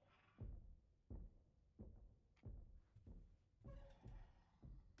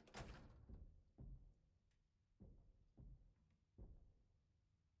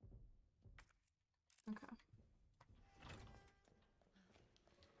 Okay.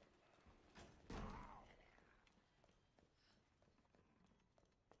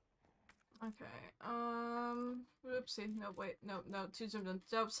 Okay, oopsie. No, wait, no, too zoomed in.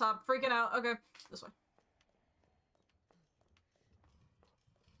 Don't stop freaking out. Okay, this way.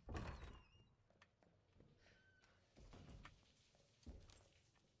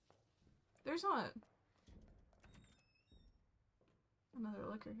 There's not another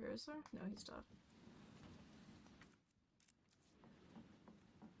liquor here, is there? No, he's dead.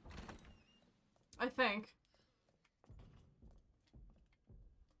 I think.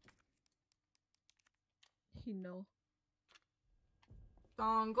 He know.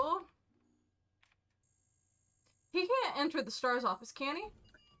 Dongle. He can't enter the STARS office, can he?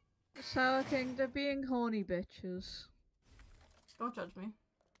 Sour King, they're being horny bitches. Don't judge me.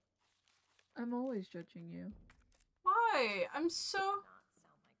 I'm always judging you. Why? I'm so... Not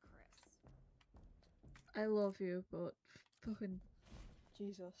sound like Chris. I love you, but fucking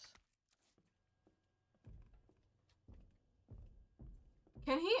Jesus.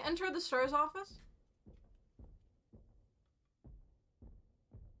 Can he enter the STARS office?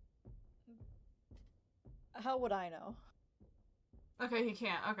 How would I know? Okay, he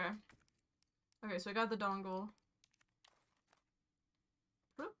can't. Okay. Okay, so I got the dongle.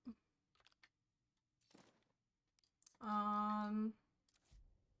 Whoop.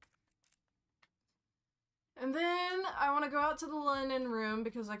 And then I want to go out to the linen room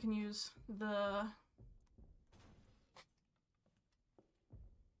because I can use the...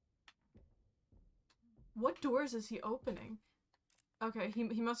 What doors is he opening? Okay, he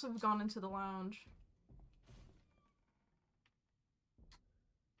must have gone into the lounge.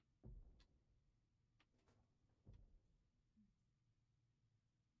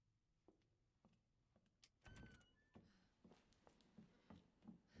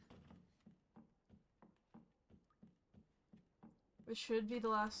 It should be the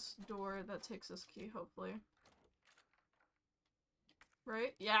last door that takes this key, hopefully.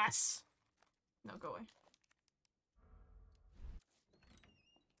 Right? Yes! No, go away.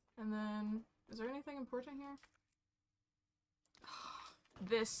 And then... Is there anything important here?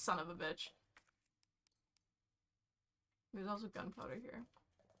 This son of a bitch. There's also gunpowder here.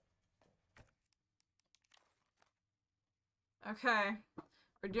 Okay.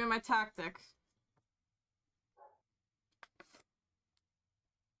 We're doing my tactic.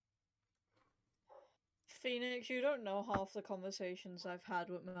 Phoenix, you don't know half the conversations I've had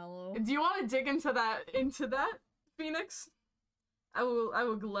with Mello. Do you want to dig into that, Phoenix? I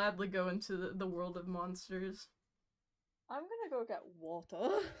will gladly go into the world of monsters. I'm gonna go get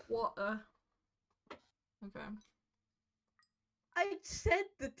water. Water. Okay. I said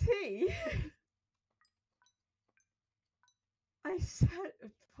the tea! I said...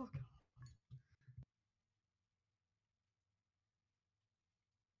 Fuck off.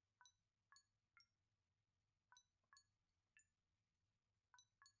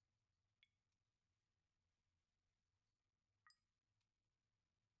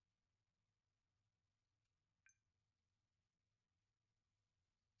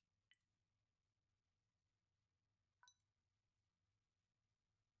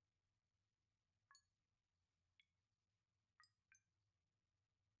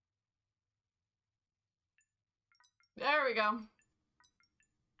 There we go.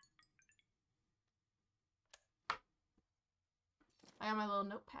 I have my little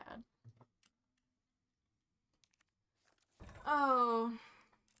notepad. Oh.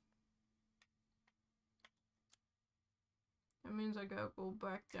 That means I gotta go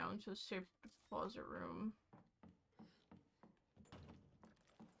back down to the safe deposit room.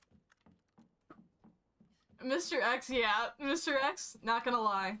 Mr. X, yeah. Mr. X, not gonna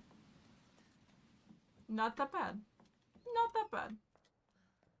lie. Not that bad. Not that bad.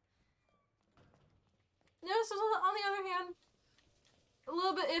 Yes, on the other hand, a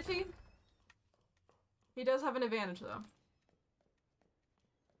little bit iffy. He does have an advantage, though.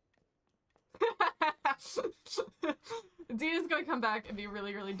 Dean is gonna come back and be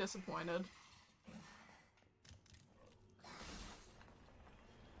really, really disappointed.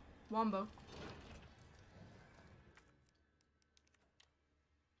 Wombo.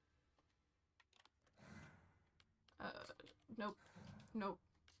 Nope. Nope.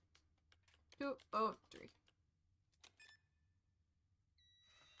 2, 3.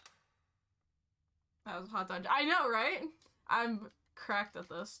 That was a hot dodge. I know, right? I'm cracked at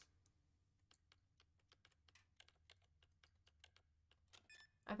this.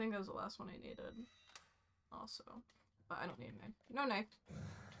 I think that was the last one I needed. Also. But I don't need a knife. No knife.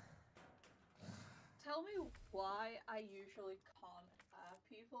 Tell me why I usually can't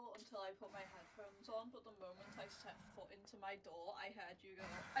hear people until I put my headphones on, but the moment I set foot into my door, I heard you go,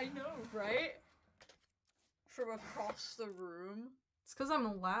 I know, right? From across the room. It's because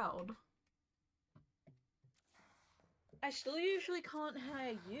I'm loud. I still usually can't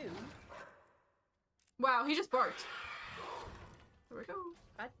hear you. Wow, he just barked. There we go.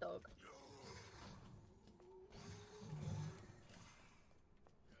 Bad dog.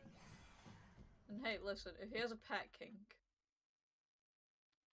 And hey, listen, if he has a pet kink...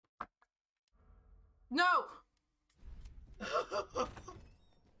 No!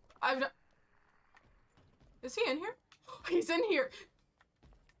 I've not... Is he in here? He's in here!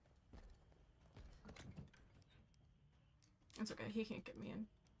 It's okay, he can't get me in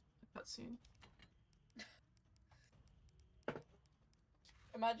a cutscene.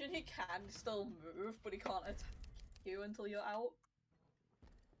 Imagine he can still move, but he can't attack you until you're out.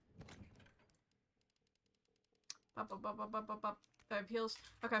 Bop, bop, bop, bop, bop, bop, bop. 5 heals.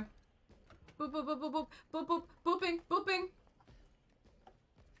 Okay. Boop, boop, boop, boop, boop, boop, boop, booping, booping.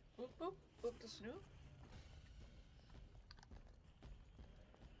 Boop, boop, boop the snoop.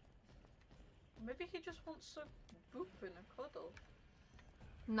 Maybe he just wants to boop in a cuddle.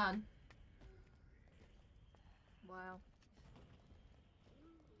 None. Wow.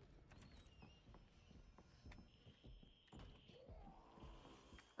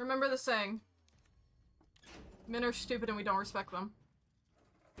 Remember the saying. Men are stupid and we don't respect them.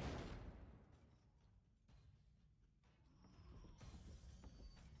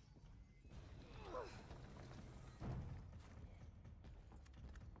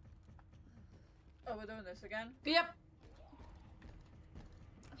 Oh, we're doing this again? Yep.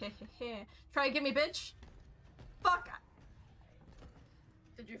 Hehehe. Try to get me, bitch. Fuck.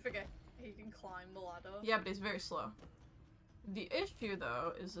 Did you forget he can climb the ladder? Yeah, but he's very slow. The issue,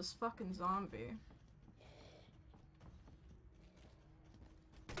 though, is this fucking zombie.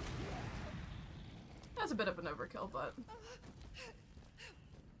 That's a bit of an overkill, but...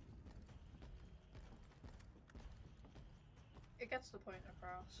 It gets the point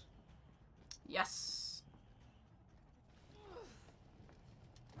across. Yes!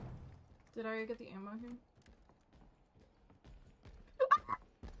 Did I already get the ammo here?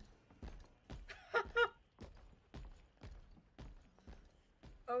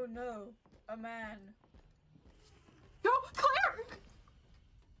 Oh no, a man. Go, Claire!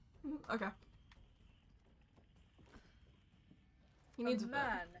 Okay. He needs a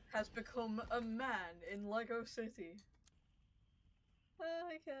man has become a man in Lego City.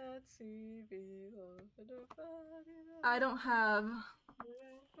 I can't see below the I don't have...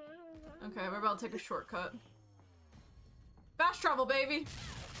 Okay, we're about to take a shortcut. Fast travel, baby!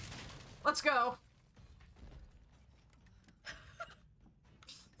 Let's go!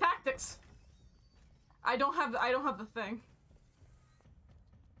 Tactics! I don't have the thing.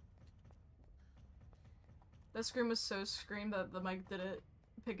 That scream was so scream that the mic didn't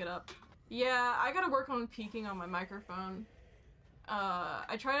pick it up. Yeah, I gotta work on peaking on my microphone.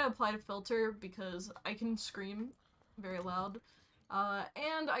 I try to apply a filter because I can scream very loud.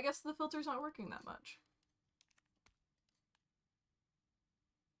 And I guess the filter's not working that much.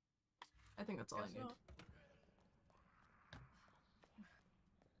 I think that's all I need.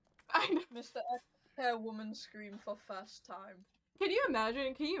 I know. Mr. X hair woman scream for first time. Can you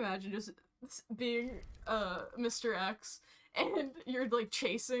imagine just being Mr. X and you're like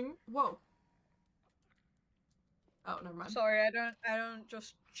chasing? Whoa. Oh, never mind. Sorry, I don't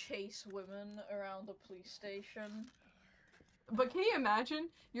just chase women around the police station. But can you imagine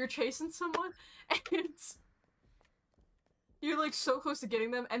you're chasing someone and you're like so close to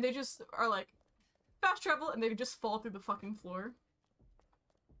getting them and they just are like fast travel and they just fall through the fucking floor?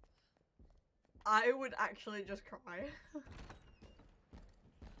 I would actually just cry.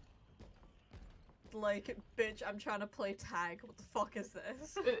 Like, bitch, I'm trying to play tag. What the fuck is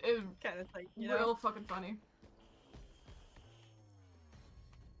this? It Kind of thing, you real know? fucking funny.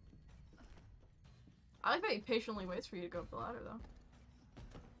 I like that he patiently waits for you to go up the ladder, though.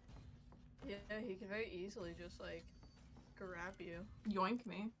 Yeah, he can very easily just, like, grab you. Yoink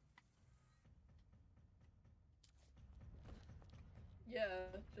me. Yeah,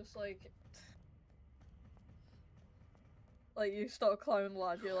 just like... Like, you start climbing the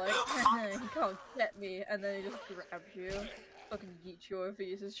ladder, you're like, he can't get me, and then he just grabs you, fucking yeets you over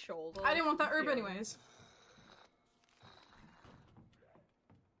his shoulder. I didn't want that herb Yeah. anyways.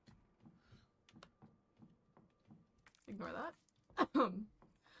 Ignore that.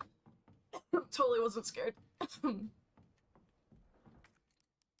 Totally wasn't scared. Not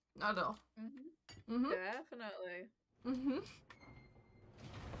at all. Mm-hmm. Mm-hmm. Definitely. Mm-hmm.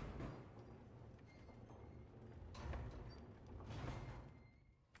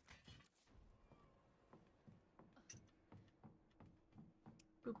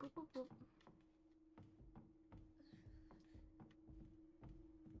 Boop, boop, boop, boop.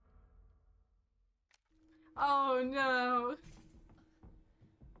 Oh no!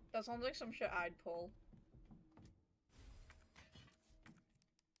 That sounds like some shit I'd pull.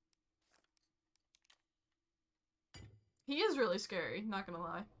 He is really scary, not gonna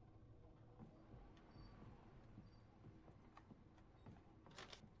lie.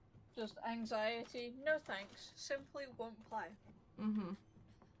 Just anxiety? No thanks. Simply won't play. Mm-hmm.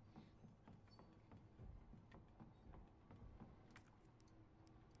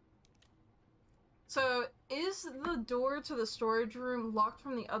 So, is the door to the storage room locked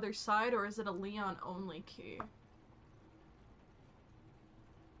from the other side, or is it a Leon-only key?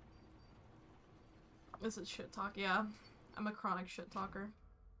 This is shit talk, yeah. I'm a chronic shit talker.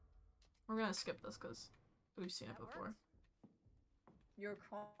 We're gonna skip this because we've seen it before. You're a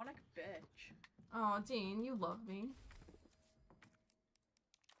chronic bitch. Aw, Dean, you love me.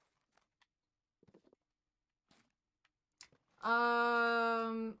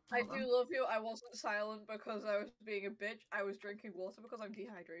 I hold do on. love you. I wasn't silent because I was being a bitch. I was drinking water because I'm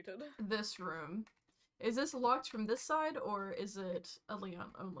dehydrated. This room. Is this locked from this side, or is it a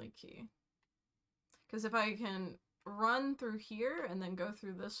Leon-only key? Because if I can run through here and then go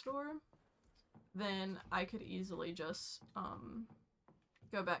through this door, then I could easily just,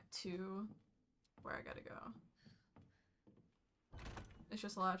 go back to where I gotta go. It's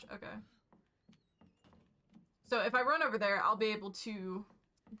just a latch? Okay. So if I run over there, I'll be able to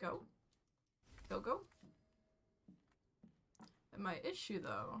go. Go. And my issue,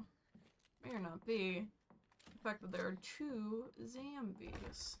 though, may or not be the fact that there are 2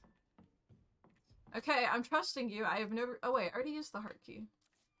 zombies. Okay, I'm trusting you. I have no- oh wait, I already used the heart key.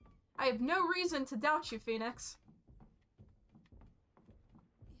 I have no reason to doubt you, Phoenix.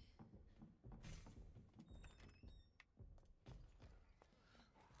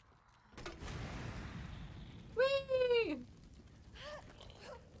 Whee!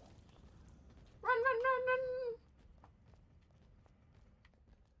 Run!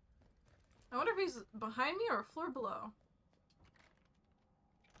 I wonder if he's behind me or a floor below.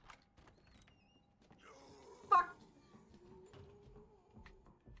 Fuck!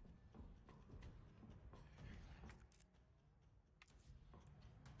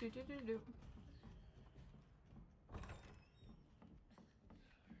 Do.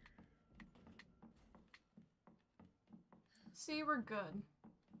 See, we're good.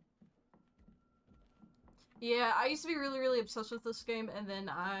 Yeah, I used to be really obsessed with this game, and then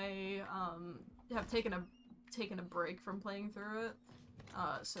I have taken a break from playing through it.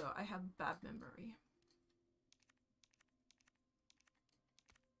 So I have bad memory.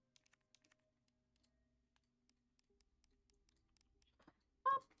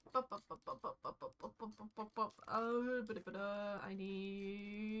 I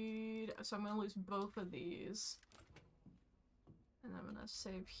need... So I'm gonna lose both of these. And I'm gonna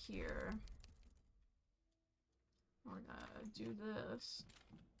save here. We're gonna do this.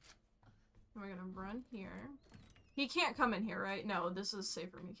 And we're gonna run here. He can't come in here, right? No, this is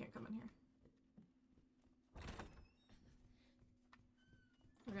safe for him. He can't come in here.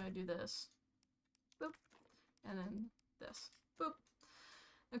 We're gonna do this. Boop. And then this. Boop.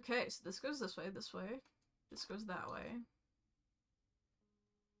 Okay, so this goes this way. This goes that way.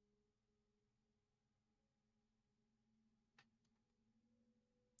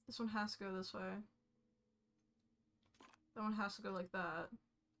 This one has to go this way. That one has to go like that.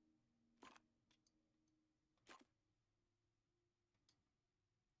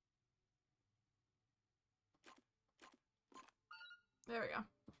 There we go.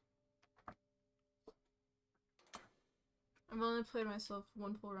 I've only played myself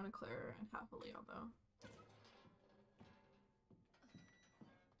 1 full run of Claire and half a Leo, though.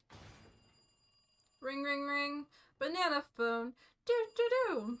 Ring. Banana phone.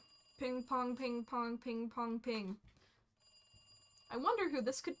 Do. Ping pong, ping pong, ping pong, ping. I wonder who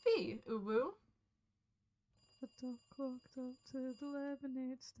this could be, Uwu. The dog walked up to the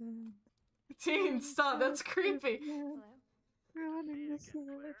lemonade stand. Teen, stop, that's creepy. Hello? Running the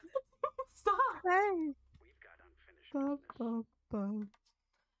sword. Stop! Hey! Bum.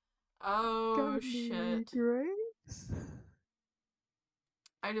 Oh, Got any shit. grapes?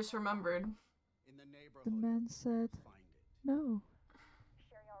 I just remembered. In the The neighborhood. man said, Find it. no,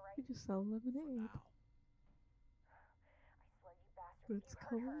 Sherry, all right? we just sell lemonade. Wow. I swear you bastard. But it's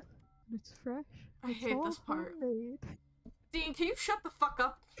cold, and it's fresh. I It's hate all this part. homemade. Dean, can you shut the fuck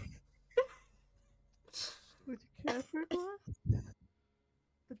up? Would you care for a glass?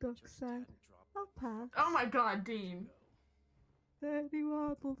 The duck said, I'll pass. Oh my god, Dean. Then he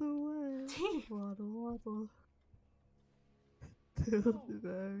waddled away. Dean. Waddle. Till the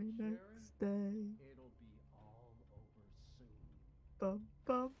very next day. It'll be all over soon.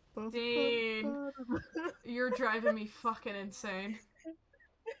 Bum. Dean. You're driving me fucking insane.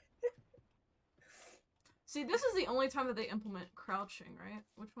 See, this is the only time that they implement crouching, right?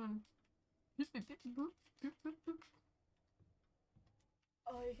 Which one?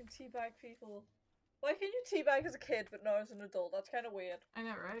 Oh, you can teabag people. Why can you teabag as a kid but not as an adult? That's kind of weird. I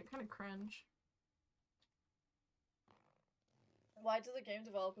know, right? Kind of cringe. Why do the game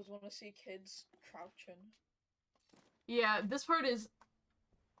developers want to see kids crouching? Yeah, this part is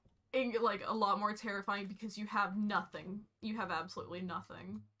like a lot more terrifying because you have nothing. You have absolutely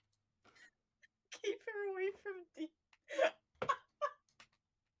nothing. Keep her away from D.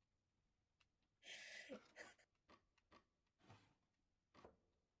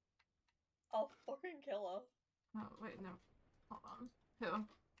 I'll fucking kill her. Oh, wait, no. Hold on. Who?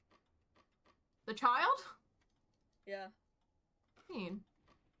 The child? Yeah. Dean.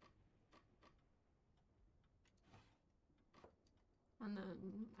 And then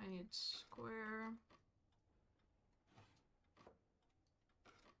I need square.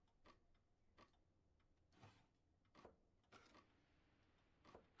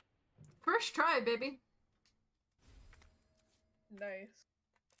 First try, baby. Nice.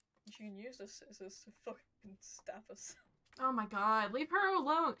 You can use the scissors to fucking stab us. Oh my god, leave her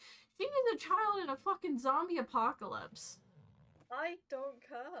alone. She is a child in a fucking zombie apocalypse. I don't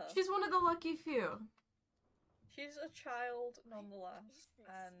care. She's one of the lucky few. She's a child nonetheless,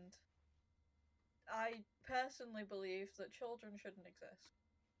 and I personally believe that children shouldn't exist.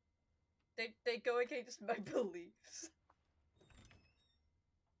 They go against my beliefs.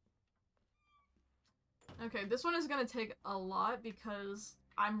 Okay, this one is gonna take a lot because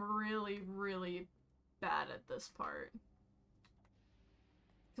I'm really, really bad at this part.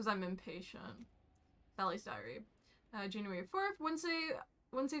 Because I'm impatient. Sally's Diary. January 4th,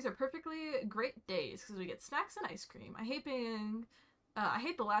 Wednesdays are perfectly great days because we get snacks and ice cream. I hate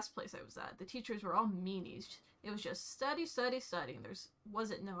the last place I was at. The teachers were all meanies. It was just study, study, study, and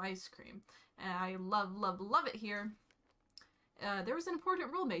wasn't no ice cream. And I love, love, love it here. There was an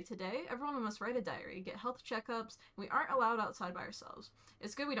important rule made today. Everyone must write a diary, get health checkups, and we aren't allowed outside by ourselves.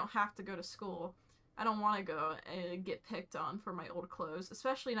 It's good we don't have to go to school. I don't want to go and get picked on for my old clothes,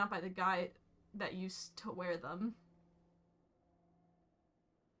 especially not by the guy that used to wear them.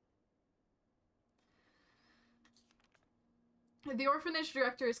 The orphanage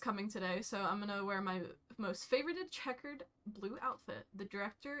director is coming today, so I'm gonna wear my most favorited checkered blue outfit. The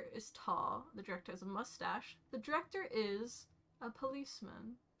director is tall. The director has a mustache. The director is a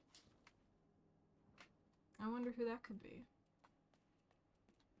policeman. I wonder who that could be.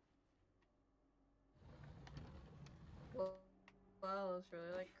 Well, it's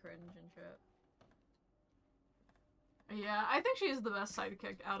really like cringe and shit. Yeah, I think she is the best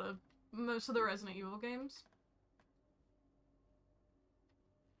sidekick out of most of the Resident Evil games.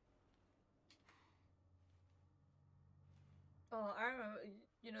 Oh, I remember,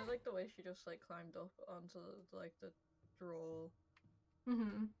 you know, like the way she just like climbed up onto like the drawer.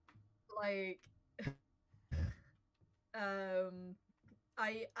 Mm-hmm. Like,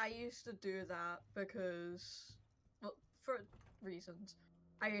 I used to do that because, well, for reasons.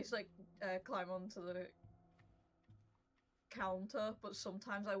 I used to like climb onto the counter, but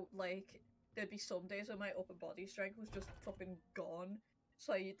sometimes there'd be some days where my upper body strength was just fucking gone,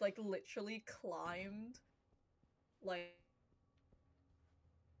 so I like literally climbed like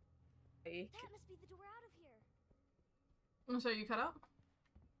That must be the door out of here. I'm sorry, you cut out?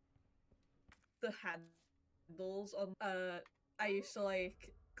 the handles on I used to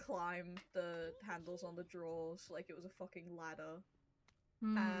like climb the handles on the drawers like it was a fucking ladder.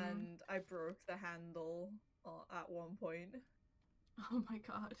 And I broke the handle at one point. Oh my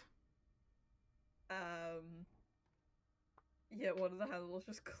god. Yeah, one of the handles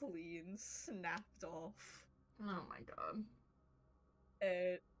just clean snapped off. Oh my god.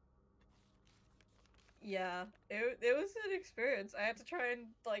 Yeah, it was an experience. I had to try and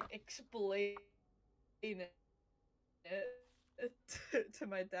like explain it to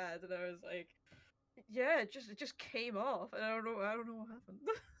my dad, and I was like, "Yeah, it just came off, and I don't know what happened."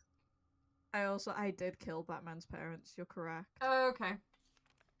 I did kill Batman's parents. You're correct. Okay.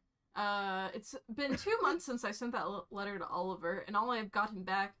 It's been 2 months since I sent that letter to Oliver, and all I've gotten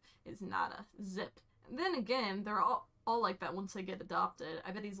back is nada. Zip. And then again, they're all like that once they get adopted.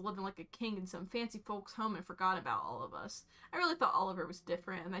 I bet he's living like a king in some fancy folks' home and forgot about all of us. I really thought Oliver was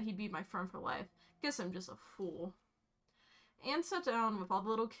different and that he'd be my friend for life. Guess I'm just a fool. Anne sat down with all the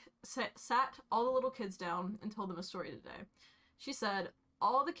little sat all the little kids down and told them a story today. She said,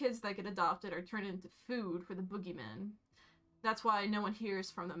 all the kids that get adopted are turned into food for the boogeymen. That's why no one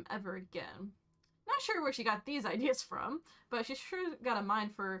hears from them ever again. Not sure where she got these ideas from, but she sure got a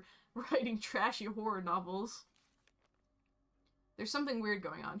mind for writing trashy horror novels. There's something weird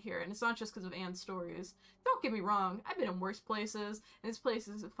going on here, and it's not just because of Anne's stories. Don't get me wrong, I've been in worse places, and this place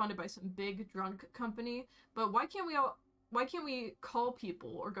is funded by some big drunk company, but why can't we call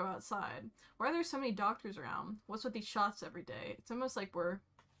people or go outside? Why are there so many doctors around? What's with these shots every day? It's almost like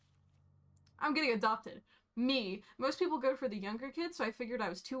I'm getting adopted. Me. Most people go for the younger kids, so I figured I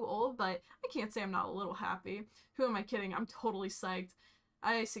was too old, but I can't say I'm not a little happy. Who am I kidding? I'm totally psyched.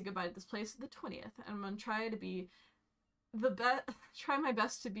 I say goodbye to this place the 20th, and I'm gonna try to be try my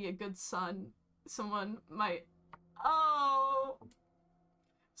best to be a good son. Someone my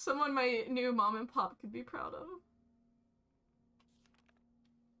new mom and pop could be proud of.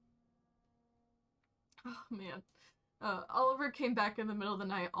 Oh man. Oliver came back in the middle of the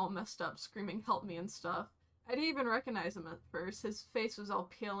night all messed up, screaming help me and stuff. I didn't even recognize him at first. His face was all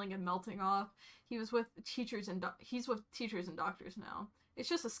peeling and melting off. He's with teachers and doctors now. It's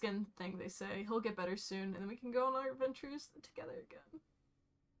just a skin thing, they say. He'll get better soon, and then we can go on our adventures together again.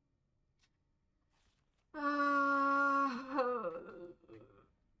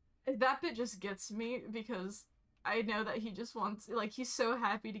 That bit just gets me because I know that he just wants, like, he's so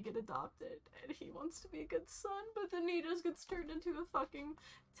happy to get adopted, and he wants to be a good son, but then he just gets turned into a fucking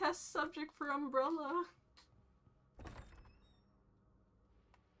test subject for Umbrella.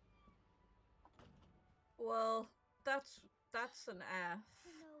 Well, that's an F.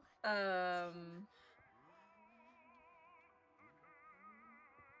 Oh no, Um.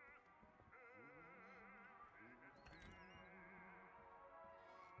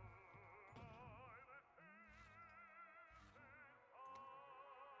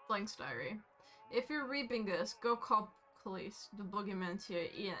 Blank's diary. If you're reaping this, go call police. The boogeyman's here,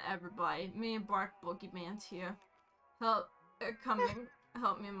 eating everybody. Me and Bark boogeyman's here. Help, they're coming.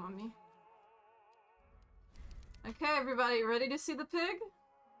 Help me, mommy. Okay, everybody, ready to see the pig?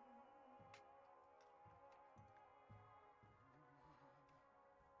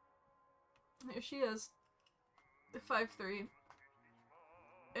 Here she is. 5'3".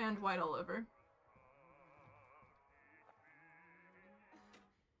 And white all over.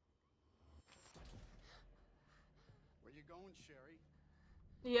 Where you going, Sherry?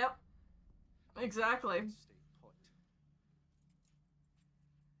 Yep. Exactly. Stay put.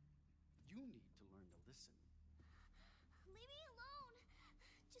 You need to learn to listen. Leave me alone.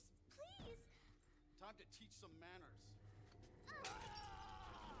 Just please. Time to teach some manners.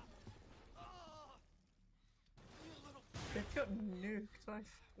 They got nuked by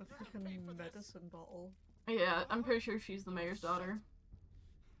a freaking medicine bottle. Yeah, I'm pretty sure she's the mayor's daughter.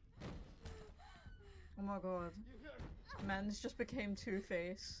 Oh my god. Men's just became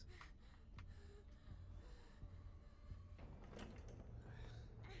Two-Face.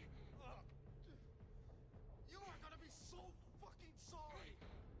 You are gonna be so fucking sorry.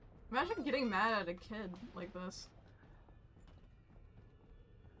 Imagine getting mad at a kid like this.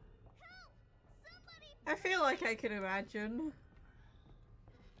 I feel like I can imagine.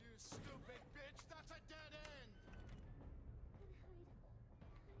 You stupid bitch, that's a dead end.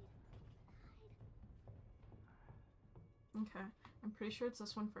 Okay, I'm pretty sure it's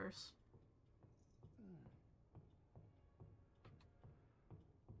this one first.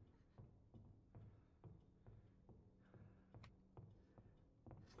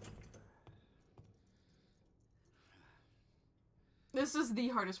 This is the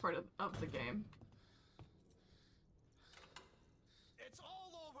hardest part of the game. It's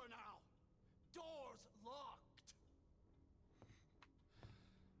all over now. Doors locked.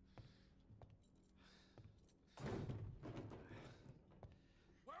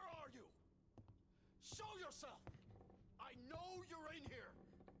 Where are you? Show yourself. I know you're in here.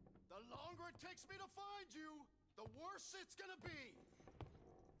 The longer it takes me to find you, the worse it's gonna be.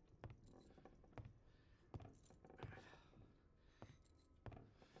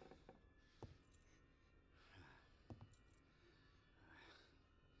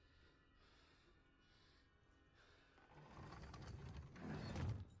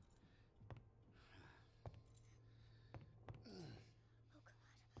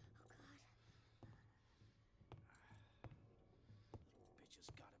 Bitch has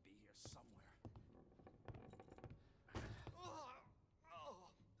gotta be here somewhere.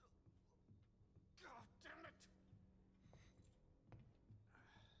 God damn it!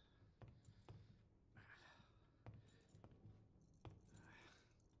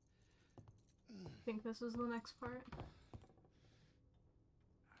 I think this is the next part.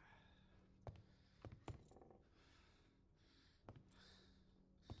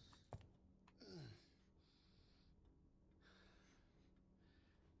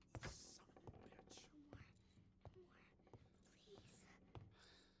 Son of a bitch. Please.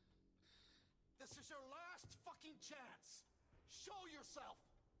 This is your last fucking chance. Show yourself.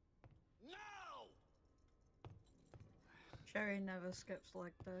 Now! Sherry never skips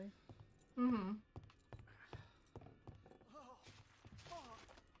leg day. Mm-hmm.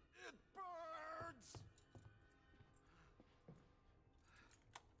 It burns!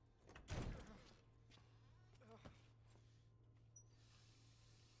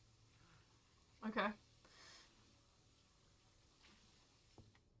 Okay.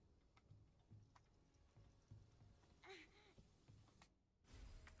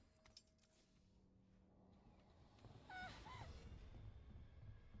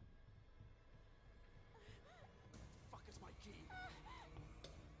 Fuck is my key?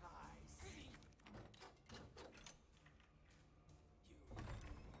 I see. You.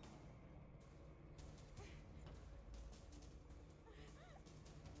 Hurry, hurry,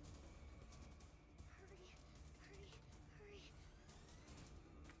 hurry.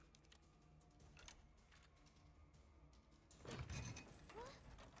 What?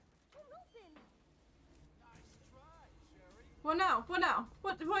 Won't open. Nice try, Sherry. What now? What now?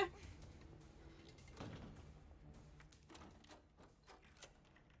 What?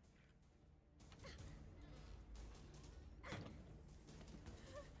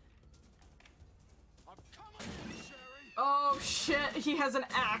 I'm coming in, Sherry. Oh shit, he has an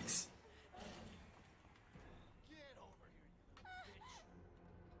axe. Get over here, you bitch.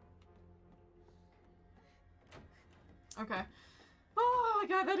 Okay. Oh my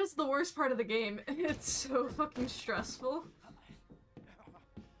god, that is the worst part of the game. It's so fucking stressful.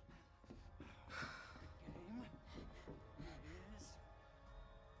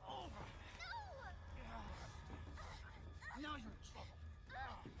 Now you're in trouble.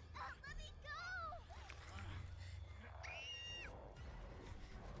 Let me go!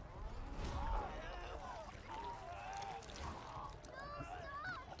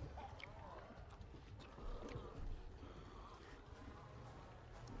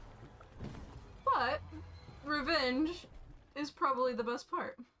 But revenge is probably the best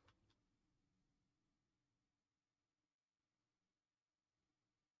part.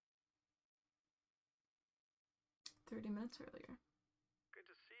 "30 minutes earlier. Good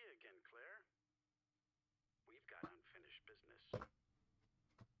to see you again, Claire. We've got unfinished business.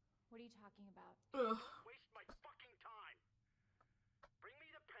 What are you talking about? Ugh. Don't waste my fucking time. Bring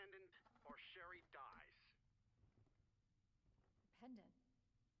me the pendant or Sherry dies. The pendant?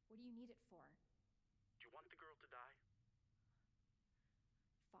 What do you need it for? Do you want the girl to die?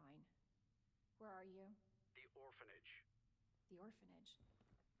 Fine. Where are you? The orphanage. The orphanage.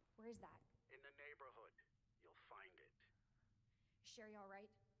 Where is that? In the neighborhood. You'll find it. Sherry all right?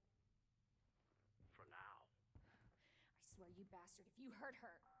 For now. I swear, you bastard, if you hurt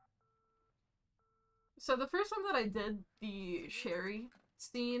her! So the first time that I did the Sherry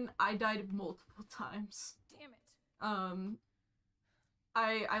scene, I died multiple times. Damn it!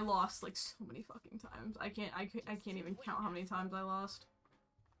 I lost like so many fucking times. I can't even count how many times I lost.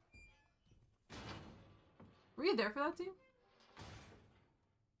 Were you there for that too?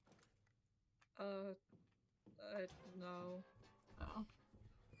 No. Oh.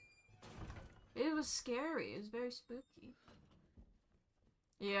 It was scary. It was very spooky.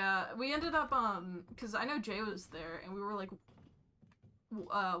 Yeah, we ended up, because I know Jay was there, and we were, like,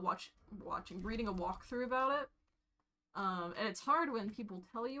 reading a walkthrough about it. And it's hard when people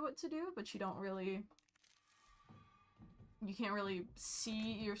tell you what to do, but you don't really... You can't really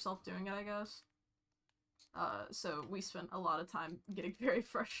see yourself doing it, I guess. So we spent a lot of time getting very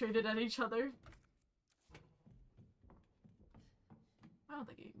frustrated at each other. I don't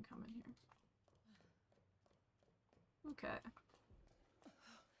think you can come in here. Okay.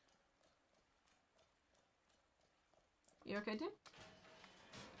 You okay, dude?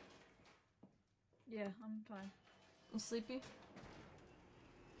 Yeah, I'm fine. You sleepy?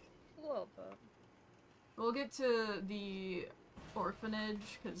 A little bit. We'll get to the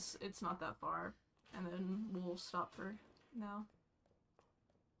orphanage, because it's not that far, and then we'll stop for now.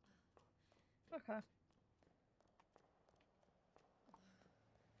 Okay.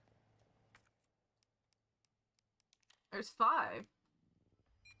 There's 5.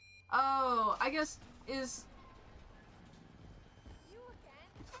 Oh, I guess is... You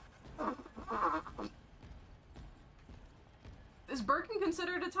again? Is Birkin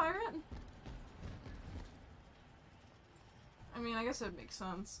considered a tyrant? I mean, I guess it makes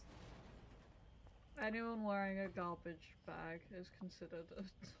sense. Anyone wearing a garbage bag is considered a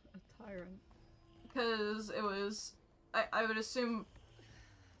tyrant. Because it was... I would assume...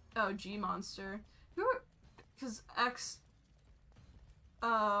 Oh, G-Monster. Who are... Because X...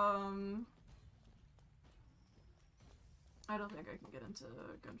 I don't think I can get into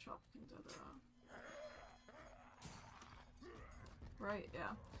gun shop. Right,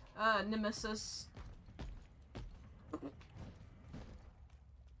 yeah. Nemesis.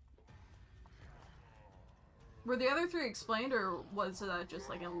 Were the other 3 explained, or was that just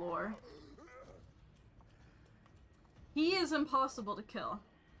like in lore? He is impossible to kill.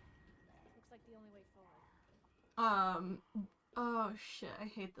 Looks like the only way forward. Oh shit, I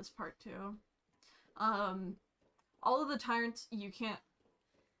hate this part too. All of the tyrants you can't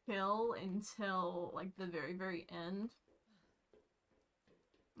kill until, like, the very, very end.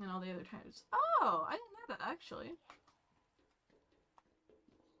 And all the other tyrants. Oh, I didn't know that, actually.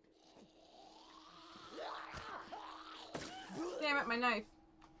 Damn it, my knife.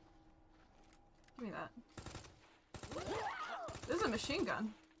 Give me that. This is a machine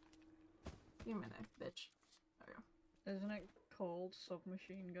gun. Give me my knife, bitch. There we go. Isn't it called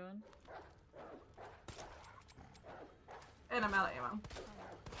submachine gun? And I'm out of ammo.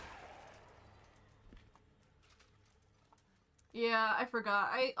 Yeah, I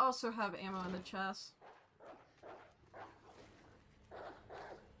forgot. I also have ammo in the chest.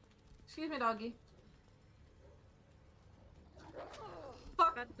 Excuse me, doggy.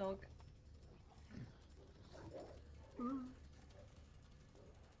 Fuck! Bad dog.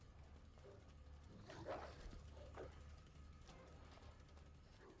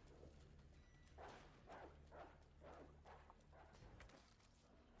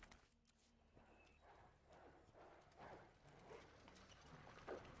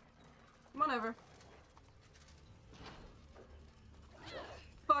 Whatever.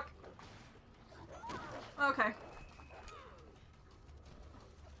 Fuck. Okay.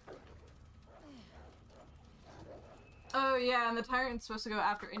 Oh yeah, and the tyrant's supposed to go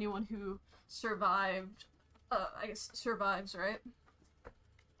after anyone who survived. I guess survives, right?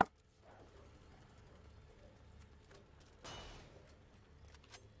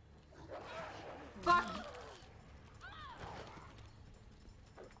 Fuck!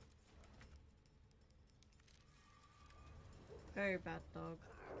 Very bad dog.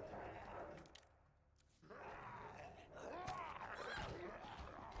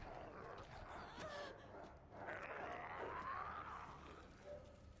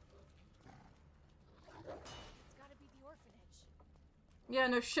 It's gotta be the orphanage. Yeah,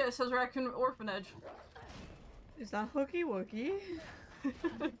 no shit, it says Raccoon Orphanage. Is that Hooky Wookie?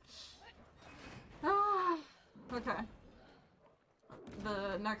 Ah, okay.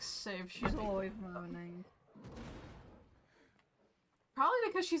 The next save should She's be... always moaning. Probably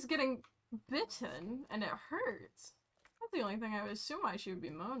because she's getting bitten and it hurts. That's the only thing I would assume why she would be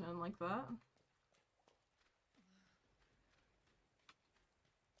moaning like that.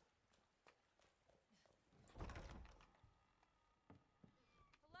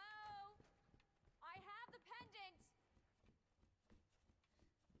 Hello? I have the pendant!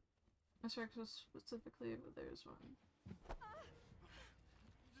 That's right, specifically, but there's one.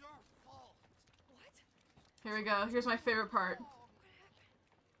 Your fault. What? Here we go. Here's my favorite part.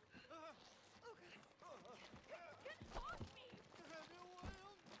 Get off me!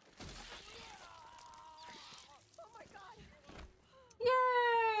 Oh my god!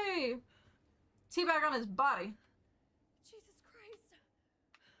 Yay! Teabag on his body. Jesus Christ!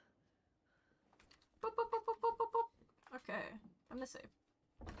 Boop, boop, boop, boop, boop, boop, boop. Okay, I'm gonna save.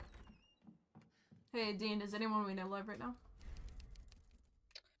 Hey, Dean, is anyone we know live right now?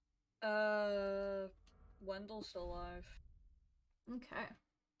 Wendell's still alive. Okay.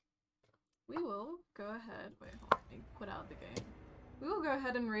 We will go ahead. Wait, hold on, let me quit out the game. We will go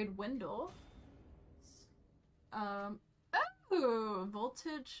ahead and raid Wendell. Oh!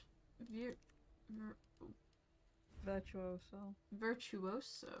 Voltage. Virtuoso.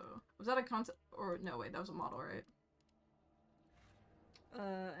 Virtuoso. Was that a concept? Or, no, wait, that was a model, right?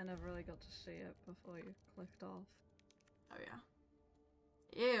 I never really got to see it before you clicked off. Oh, yeah.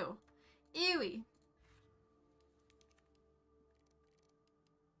 Ew. Ewy.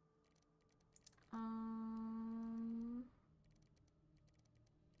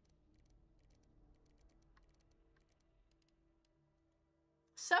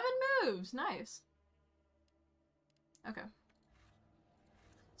 Seven moves! Nice. Okay.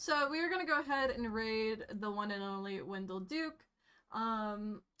 So we are gonna go ahead and raid the one and only Wendell Duke.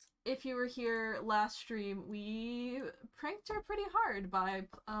 If you were here last stream, we pranked her pretty hard by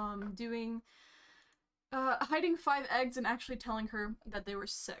hiding 5 eggs and actually telling her that they were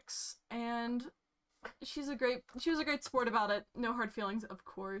 6. And she was a great sport about it. No hard feelings, of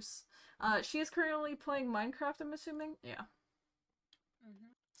course. She is currently playing Minecraft, I'm assuming. Yeah. Mm-hmm.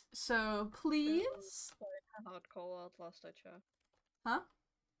 So please. Hardcore world last I checked. Huh?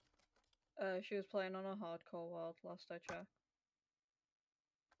 She was playing on a hardcore world last I checked.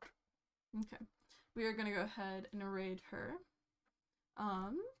 Okay. We are gonna go ahead and raid her.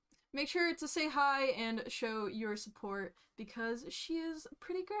 Make sure to say hi and show your support because she is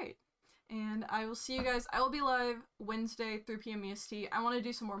pretty great. And I will see you guys. I will be live Wednesday, 3 p.m. EST. I want to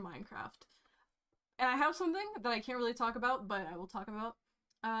do some more Minecraft. And I have something that I can't really talk about, but I will talk about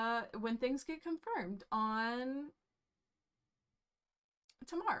when things get confirmed on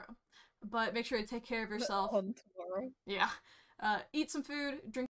tomorrow. But make sure to take care of yourself. On tomorrow. Yeah. Eat some food, drink